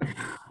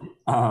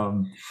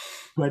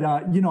 But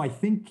I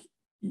think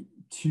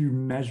to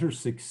measure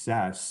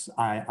success,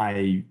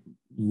 I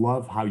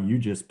love how you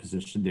just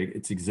positioned it.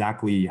 It's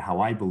exactly how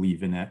I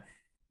believe in it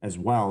as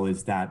well,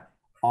 is that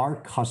our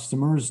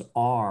customers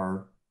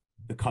are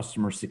the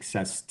customer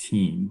success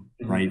team,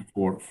 right?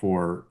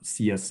 For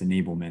CS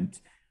enablement.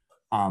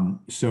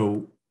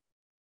 So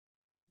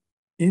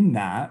in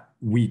that,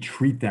 we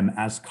treat them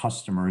as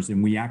customers,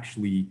 and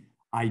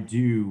I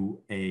do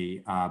a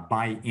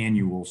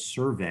biannual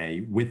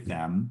survey with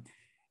them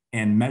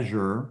and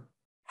measure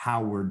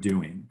how we're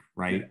doing,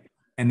 right? Yeah.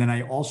 And then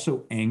I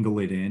also angle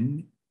it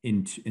in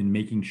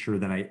making sure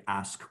that I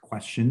ask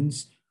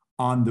questions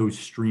on those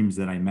streams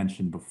that I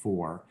mentioned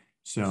before.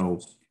 So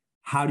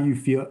how do you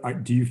feel?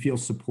 Do you feel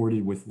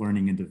supported with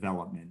learning and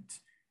development?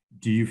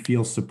 Do you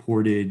feel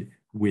supported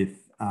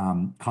with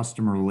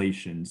customer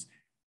relations?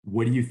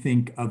 What do you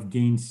think of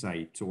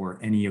Gainsight or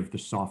any of the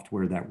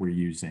software that we're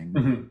using?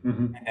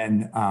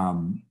 And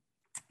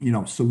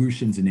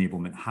solutions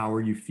enablement. How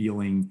are you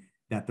feeling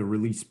that the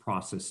release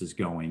process is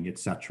going, et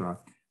cetera?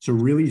 So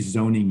really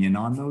zoning in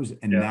on those,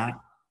 and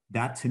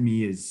that to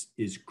me is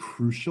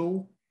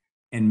crucial,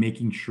 and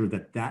making sure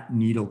that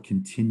needle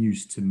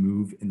continues to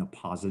move in the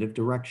positive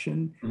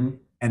direction,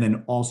 and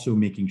then also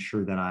making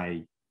sure that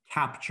I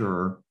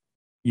capture,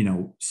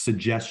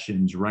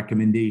 suggestions,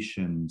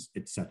 recommendations,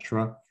 et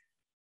cetera.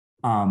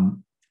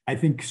 I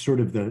think sort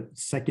of the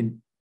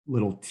second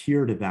little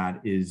tier to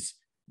that is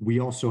we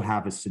also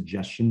have a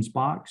suggestions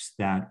box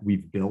that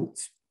we've built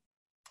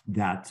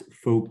that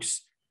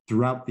folks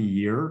throughout the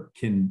year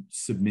can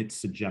submit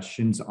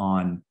suggestions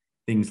on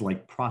things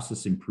like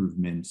process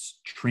improvements,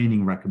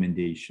 training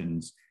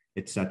recommendations,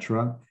 et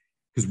cetera.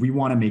 Because we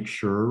want to make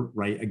sure,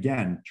 right,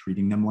 again,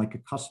 treating them like a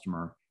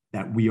customer,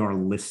 that we are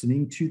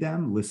listening to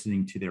them,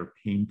 listening to their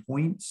pain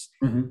points,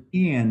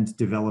 and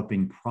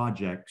developing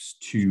projects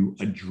to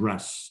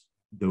address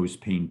those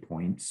pain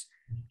points.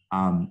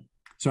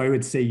 So I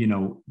would say,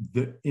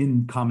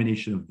 in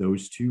combination of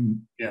those two,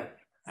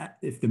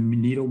 if the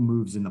needle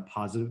moves in the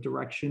positive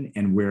direction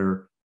and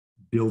we're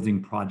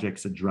building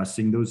projects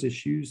addressing those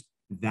issues,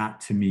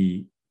 that to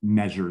me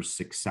measures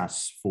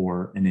success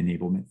for an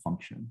enablement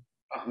function.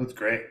 Oh, that's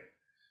great.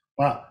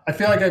 Wow. I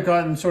feel like I've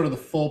gotten sort of the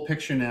full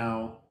picture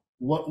now.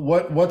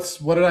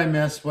 What did I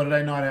miss? What did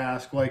I not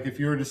ask? Like, if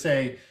you were to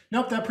say,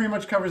 nope, that pretty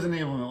much covers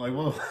enablement. Like,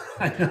 well,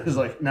 I know it's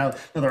like now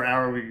another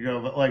hour we could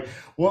go, but like,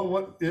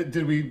 what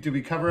did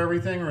we cover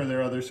everything, or are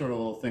there other sort of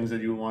little things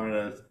that you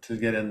wanted to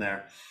get in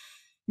there?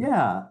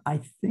 Yeah,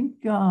 I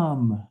think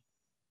my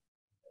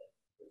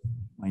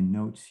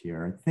notes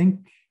here. I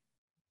think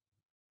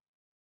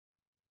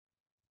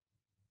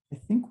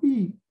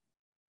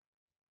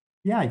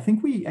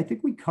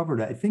we covered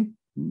it. I think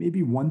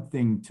maybe one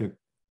thing to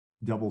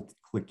double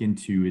click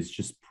into is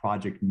just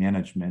project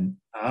management.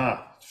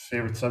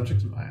 Favorite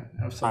subject of mine.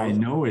 Absolutely. I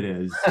know it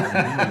is.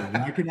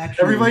 I can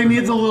actually everybody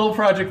needs a little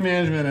project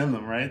management in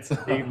them, right? So.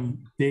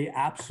 They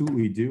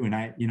absolutely do. And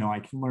I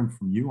can learn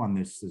from you on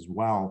this as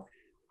well.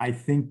 I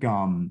think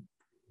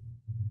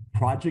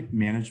project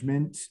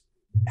management,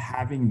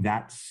 having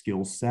that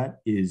skill set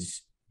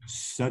is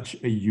such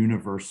a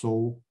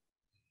universal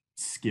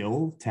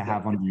skill to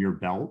have under your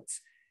belt.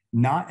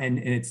 And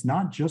it's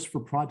not just for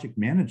project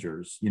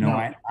managers.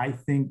 I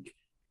think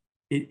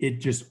it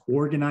just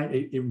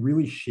it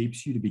really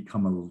shapes you to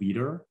become a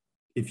leader.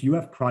 If you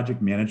have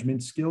project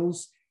management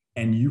skills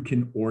and you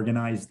can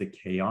organize the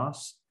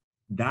chaos,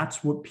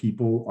 that's what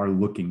people are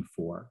looking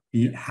for.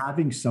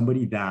 Having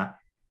somebody that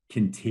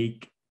can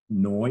take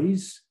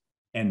noise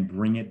and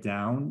bring it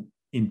down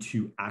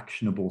into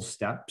actionable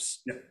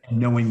steps,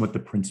 knowing what the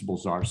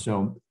principles are.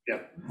 So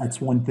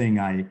that's one thing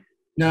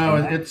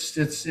it's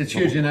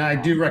huge, and I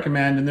do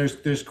recommend. And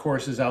there's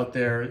courses out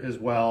there as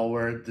well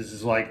where this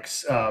is like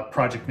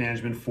project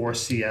management for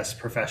CS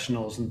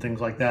professionals and things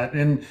like that.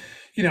 And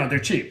they're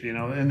cheap,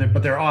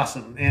 but they're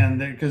awesome, and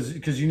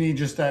because you need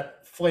just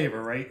that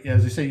flavor, right?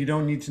 As I say, you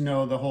don't need to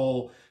know the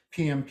whole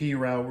PMP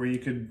route where you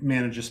could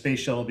manage a space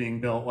shuttle being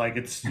built. Like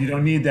you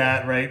don't need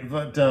that, right?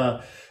 But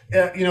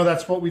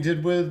that's what we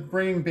did with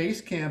bringing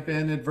Basecamp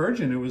in at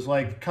Virgin. It was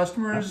like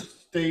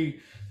customers,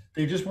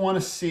 they just want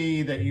to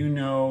see that you're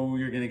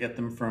going to get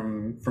them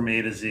from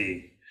A to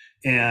Z,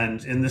 and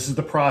this is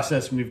the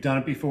process, and we've done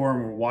it before,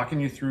 and we're walking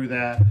you through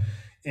that,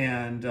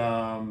 and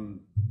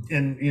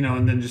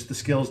then just the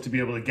skills to be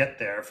able to get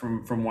there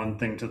from one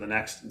thing to the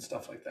next and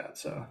stuff like that.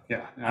 So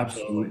yeah,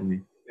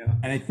 absolutely. Yeah.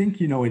 And I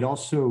think, it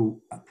also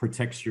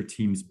protects your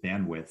team's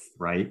bandwidth,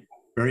 right?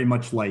 Very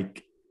much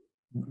like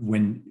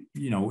when,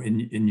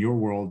 in your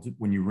world,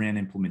 when you ran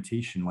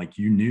implementation, like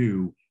you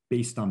knew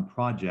based on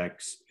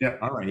projects,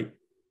 all right,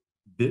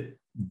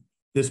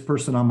 this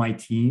person on my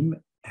team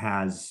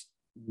has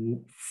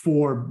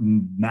 4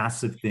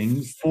 massive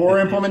things. 4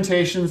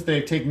 implementations.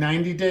 They take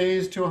 90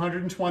 days to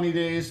 120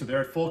 days. So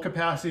they're at full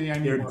capacity.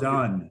 They're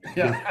done.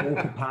 They're full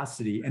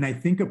capacity. And I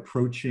think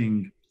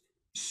approaching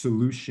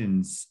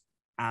solutions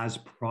as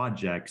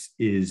projects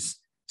is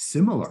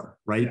similar,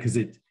 right? Because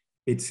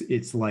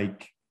it's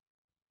like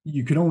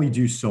you can only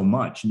do so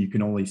much and you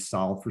can only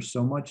solve for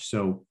so much.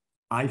 So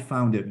I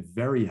found it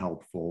very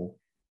helpful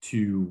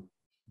to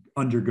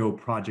undergo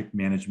project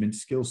management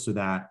skills so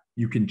that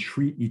you can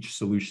treat each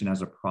solution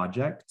as a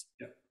project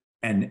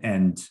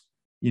and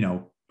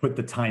put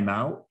the time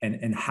out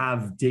and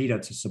have data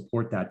to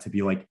support that, to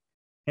be like,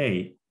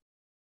 hey,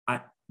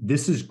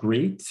 this is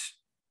great,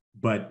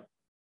 but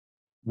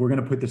we're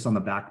going to put this on the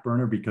back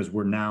burner because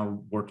we're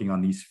now working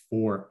on these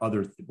we're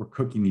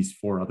cooking these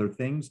 4 other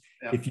things.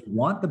 If you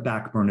want the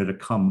back burner to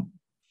come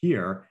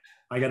here,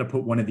 I got to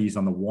put one of these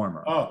on the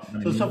warmer. Oh,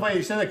 so it's so funny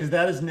you said that, because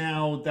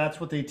that's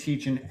what they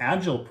teach in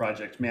agile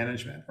project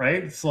management,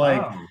 right? It's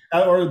like,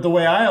 or the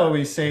way I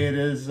always say it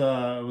is,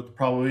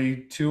 probably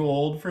too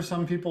old for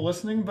some people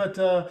listening, but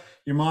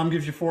your mom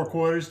gives you 4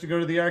 quarters to go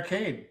to the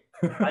arcade.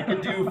 I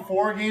could do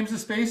 4 games of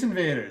Space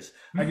Invaders.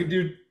 I could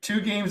do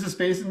 2 games of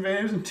Space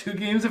Invaders and 2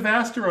 games of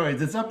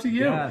Asteroids. It's up to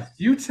you. Yes.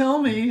 You tell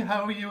me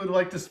how you would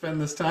like to spend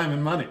this time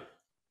and money.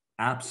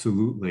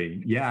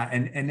 Absolutely. Yeah.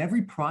 And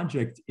every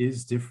project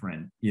is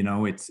different. A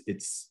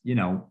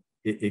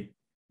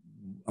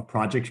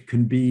project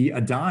can be a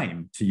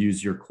dime, to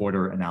use your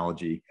quarter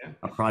analogy.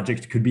 A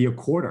project could be a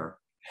quarter,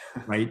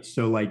 right?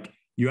 So like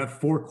you have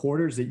 4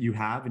 quarters that you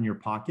have in your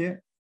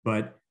pocket,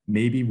 but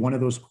maybe one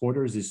of those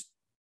quarters is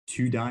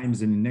 2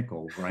 dimes and a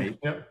nickel, right?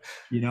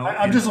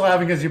 I'm just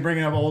laughing because you're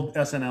bringing up old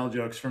SNL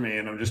jokes for me,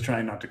 and I'm just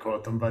trying not to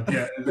quote them. But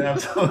yeah,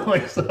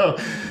 absolutely. So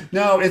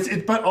no,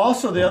 but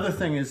also the other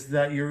thing is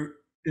that you're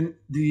in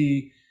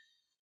the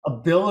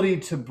ability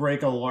to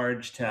break a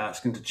large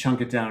task and to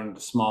chunk it down into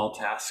small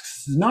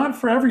tasks is not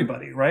for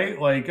everybody, right?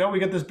 Like, oh, we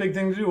got this big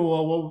thing to do.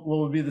 Well, what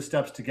would be the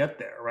steps to get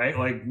there, right?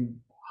 Like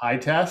high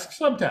tasks,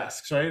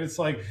 subtasks, right? It's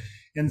like.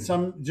 And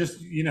some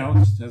just,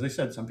 as I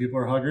said, some people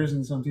are huggers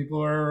and some people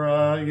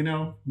are,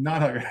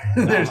 not huggers.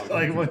 There's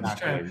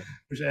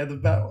wish I had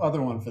the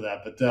other one for that.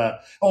 But,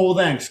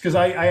 thanks. Because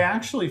I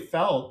actually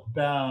felt,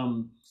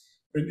 and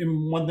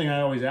one thing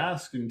I always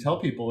ask and tell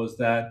people is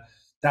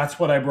that's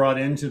what I brought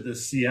into the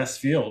CS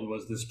field,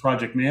 was this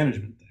project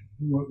management thing,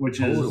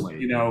 which is,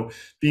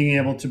 being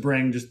able to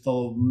bring just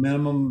the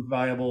minimum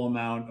viable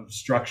amount of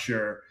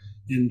structure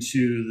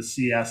into the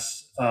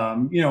CS,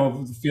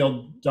 the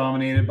field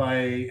dominated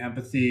by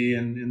empathy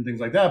and things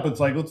like that. But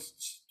it's like,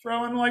 let's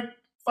throw in like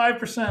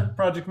 5%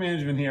 project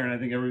management here, and I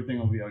think everything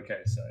will be okay.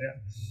 So yeah.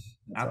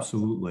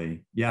 Absolutely.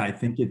 Awesome. Yeah, I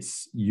think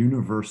it's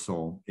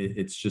universal.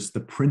 It's just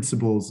the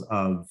principles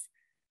of,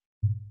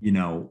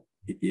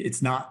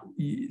 it's not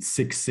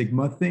Six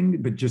Sigma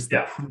thing, but just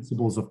the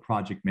principles of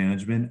project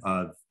management,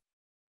 of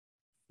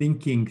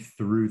thinking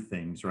through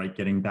things, right?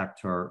 Getting back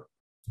to our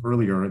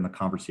earlier in the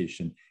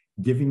conversation,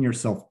 giving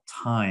yourself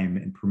time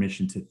and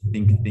permission to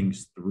think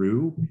things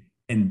through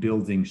and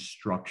building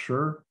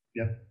structure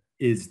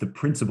is the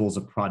principles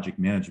of project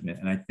management.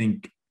 And I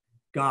think,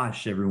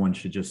 gosh, everyone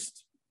should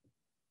just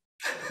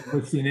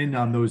listen in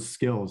on those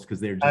skills, because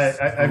they're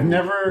just I've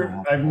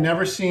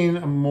never seen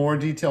a more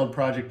detailed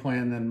project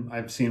plan than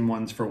I've seen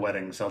ones for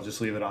weddings. I'll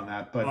just leave it on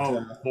that.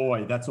 But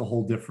boy, that's a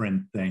whole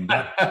different thing.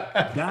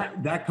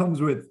 That comes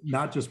with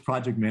not just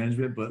project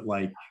management, but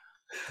like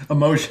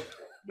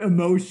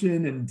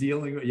emotion and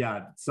dealing with,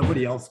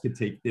 somebody else could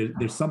take,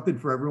 there's something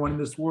for everyone in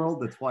this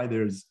world. That's why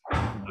there's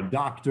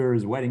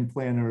doctors, wedding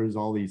planners,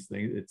 all these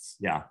things. It's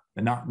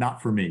and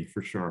not for me,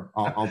 for sure.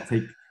 I'll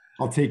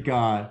take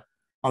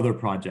other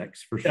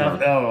projects for sure.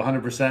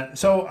 100%.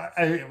 So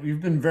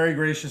you've been very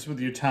gracious with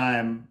your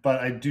time,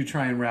 but I do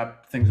try and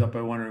wrap things up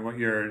by wondering what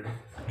your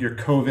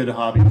COVID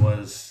hobby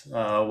was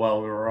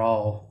while we were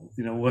all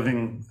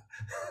living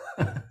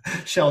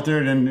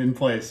sheltered and in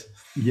place.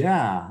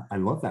 Yeah, I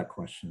love that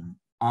question.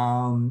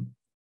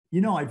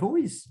 I've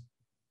always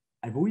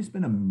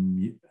been a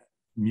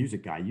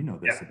music guy. You know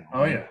this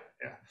about me.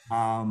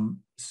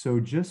 So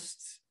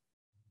just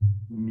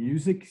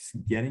music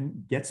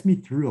gets me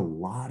through a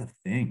lot of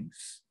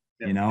things,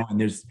 and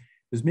there's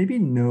maybe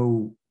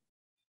no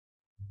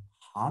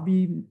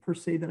hobby per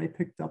se that I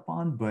picked up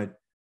on, but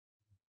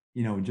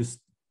just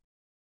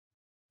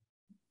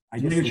I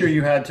guess making sure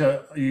you had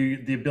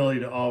the ability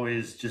to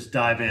always just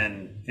dive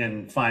in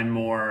and find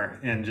more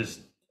and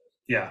just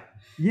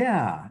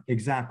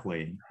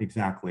exactly. I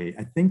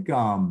think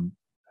I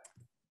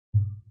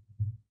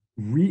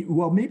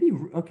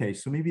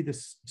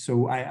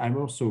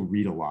also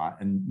read a lot,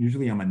 and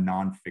usually I'm a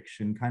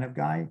nonfiction kind of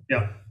guy.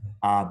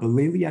 But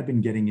lately I've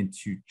been getting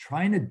into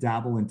trying to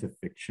dabble into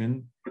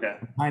fiction.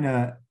 Kind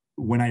of,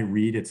 when I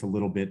read, it's a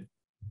little bit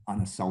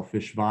on a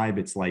selfish vibe.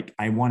 It's like,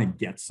 I want to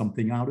get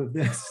something out of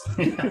this.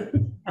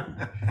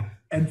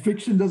 And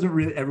fiction doesn't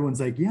really, everyone's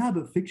like,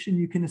 but fiction,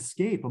 you can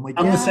escape. I'm like,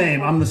 I'm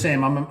the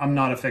same. I'm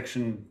not a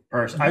fiction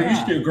person. I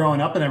used to growing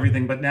up and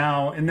everything, but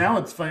now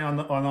it's funny on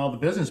all the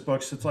business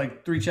books. It's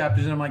like 3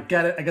 chapters and I'm like,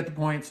 get it. I get the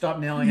point. Stop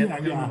nailing it.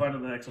 I'm going to move on to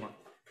the next one.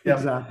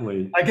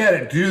 Exactly. I get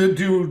it.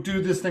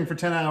 Do this thing for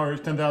 10,000 hours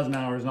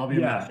and I'll be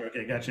a master.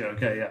 Okay. Gotcha.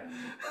 Okay. Yeah.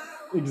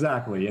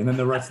 Exactly. And then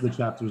the rest of the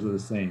chapters are the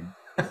same.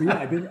 But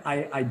yeah,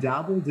 I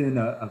dabbled in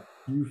a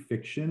few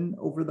fiction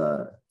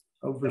over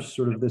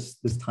sort of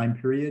this time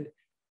period.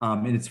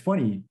 And it's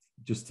funny,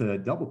 just to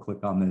double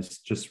click on this,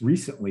 just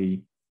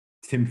recently,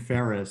 Tim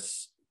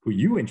Ferriss, who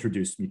you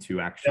introduced me to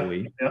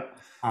actually,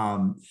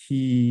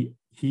 he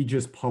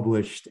just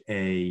published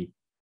a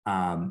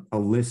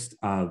list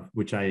of,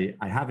 which I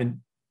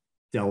haven't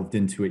delved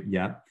into it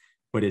yet,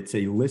 but it's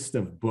a list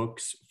of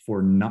books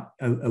for not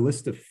a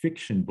list of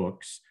fiction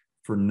books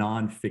for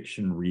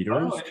nonfiction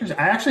readers. Oh, interesting.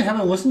 I actually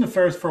haven't listened to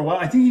Ferris for a while.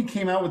 I think he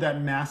came out with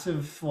that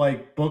massive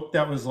like book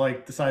that was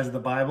like the size of the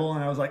Bible,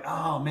 and I was like,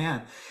 oh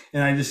man,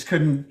 and I just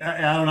couldn't.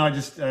 I don't know. I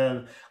just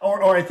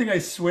or I think I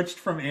switched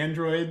from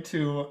Android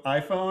to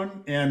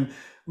iPhone, and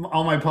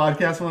all my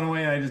podcasts went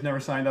away, and I just never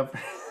signed up.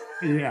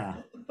 Yeah.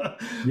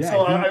 Yeah.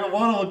 So I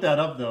want to look that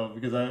up though,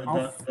 because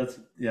that's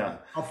yeah.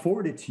 I'll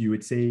forward it to you.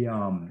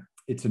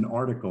 It's an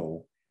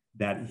article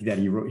that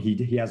he wrote.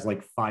 He has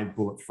like 5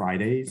 Bullet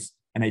Fridays,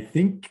 and I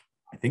think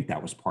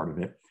that was part of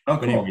it. Oh,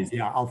 but anyways,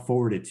 yeah, I'll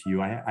forward it to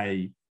you.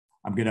 I'm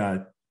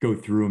gonna go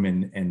through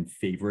them and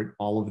favorite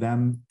all of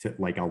them to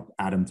like I'll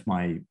add them to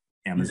my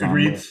Amazon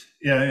list.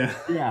 Yeah.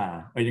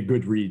 And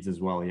Goodreads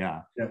as well.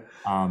 Yeah.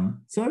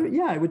 So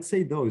yeah, I would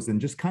say those, and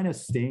just kind of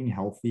staying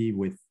healthy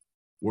with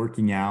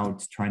working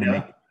out, trying to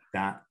make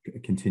that a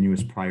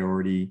continuous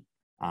priority.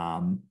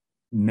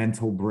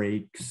 Mental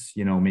breaks,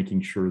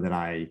 making sure that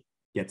I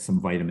get some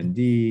vitamin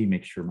D,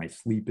 make sure my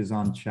sleep is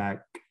on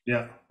check.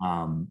 Yeah.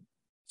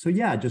 So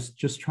yeah,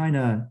 just trying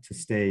to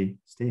stay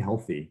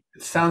healthy.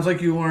 It sounds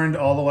like you learned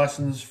all the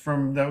lessons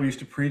from that we used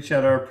to preach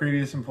at our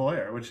previous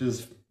employer, which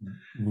is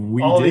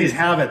these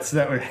habits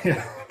that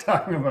we're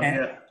talking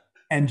about.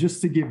 And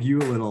just to give you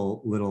a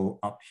little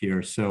up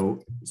here, so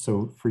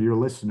for your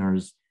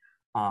listeners,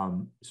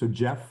 so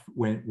Jeff,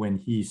 when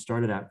he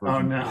started at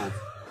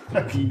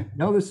Virgin,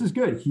 no, this is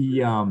good.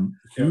 He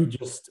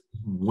just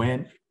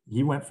went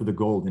for the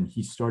gold, and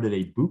he started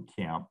a boot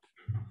camp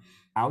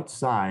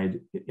outside.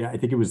 I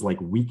think it was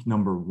like week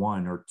number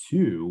 1 or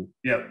 2.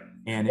 Yep.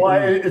 And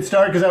it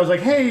started because I was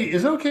like, hey,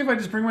 is it okay if I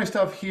just bring my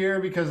stuff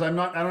here, because I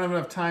don't have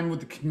enough time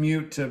with the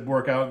commute to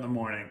work out in the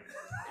morning.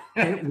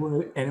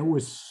 and it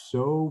was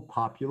so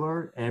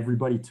popular.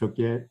 Everybody took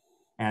it.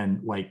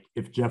 And like,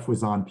 if Jeff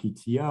was on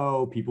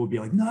PTO, people would be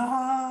like,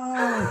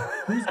 no,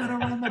 who's going to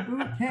run the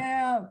boot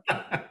camp?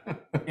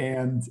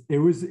 And it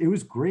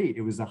was great.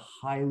 It was a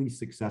highly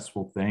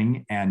successful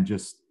thing, and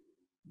just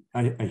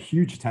a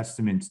huge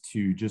testament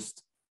to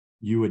just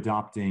you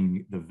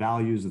adopting the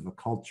values of the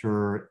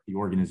culture, the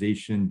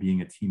organization,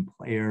 being a team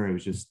player. It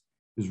was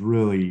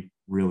really,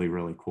 really,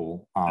 really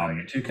cool.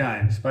 You're too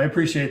kind, but I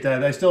appreciate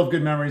that. I still have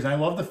good memories. I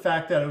love the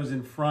fact that it was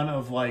in front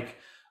of like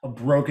a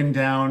broken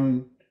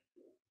down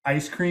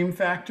ice cream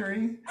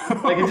factory.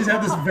 Like it just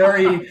had this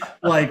very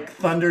like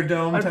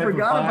Thunderdome type of vibe. I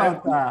forgot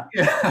about that.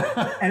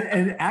 Yeah.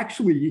 And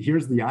actually,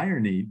 here's the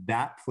irony.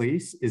 That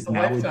place is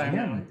now a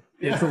gym.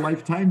 Yeah. It's a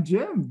Lifetime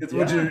gym. It's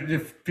what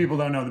if people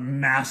don't know, the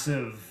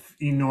massive,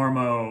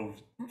 enormo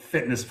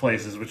fitness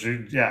places, which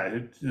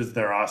are,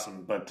 they're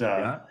awesome. But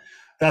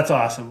that's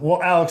awesome.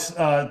 Well, Alex,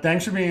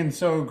 thanks for being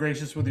so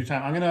gracious with your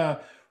time.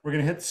 We're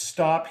gonna hit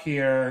stop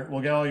here.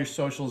 We'll get all your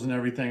socials and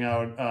everything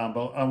out,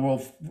 but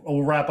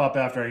we'll wrap up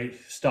after I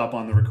stop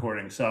on the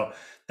recording. So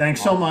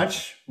thanks so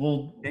much.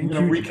 We'll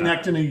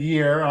reconnect in a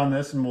year on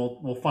this, and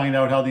we'll find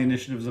out how the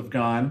initiatives have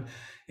gone.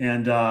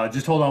 And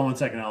just hold on one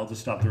second. I'll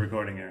just stop the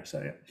recording here.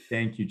 So yeah.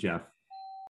 Thank you, Jeff.